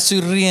veces ya me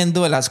estoy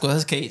riendo de las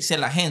cosas que dice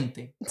la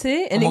gente.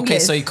 Sí, en Como que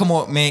inglés. soy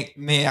como, me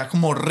da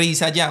como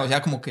risa ya, o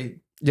sea, como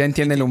que, Ya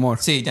entiende el humor.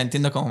 sí, ya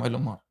entiendo como el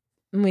humor.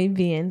 Muy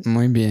bien.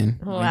 Muy bien.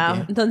 Wow.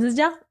 bien. Entonces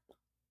ya.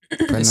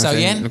 Pues no ¿Está sé,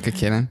 bien? Lo que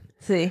quieran.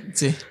 Sí.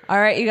 Sí. All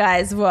right, you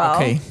guys. Well,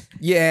 Ok.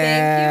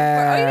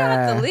 Yeah. oh, you don't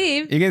have to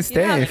leave. You can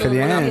stay don't have for to the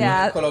leave. end.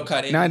 Yeah.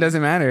 Colocaré. No, it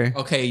doesn't matter.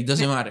 Ok,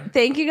 doesn't matter.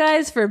 Thank you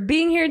guys for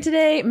being here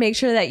today. Make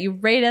sure that you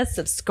rate us,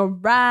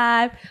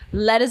 subscribe,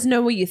 let us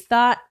know what you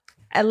thought,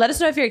 and let us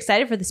know if you're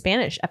excited for the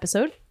Spanish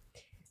episode.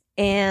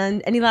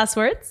 And any last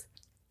words?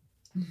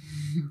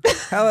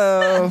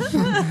 Hello.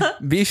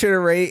 Be sure to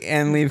rate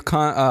and leave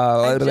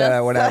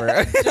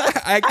whatever.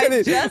 I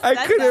couldn't just said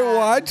that.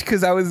 watch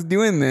because I was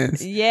doing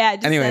this. Yeah. I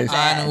just Anyways. said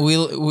that. And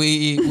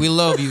we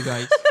love you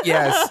guys.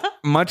 Yes.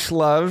 Much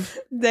love.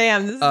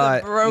 Damn, this is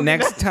a broken.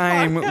 Next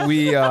time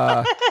we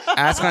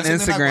ask on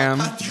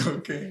Instagram.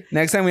 Okay.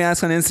 Next time we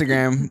ask on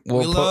Instagram,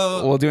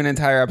 we'll do an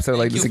entire episode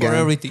like Thank this you for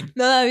again. everything.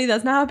 No, David,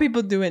 that's not how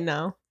people do it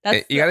now.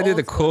 That's You gotta do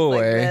the old cool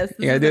stuff like way. this. This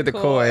You gotta is do it the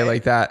cool way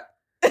like that.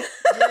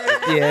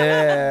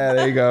 Yeah,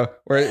 there you go.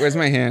 Where's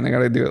my hand? I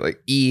gotta do it like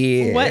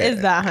yeah. What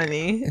is that,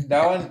 honey?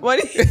 That one. What?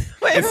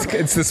 Wait,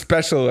 It's the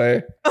special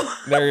way.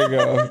 There you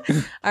go.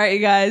 all right, you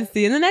guys.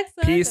 See you in the next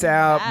one. Peace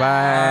out.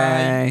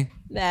 Bye.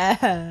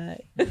 Bye.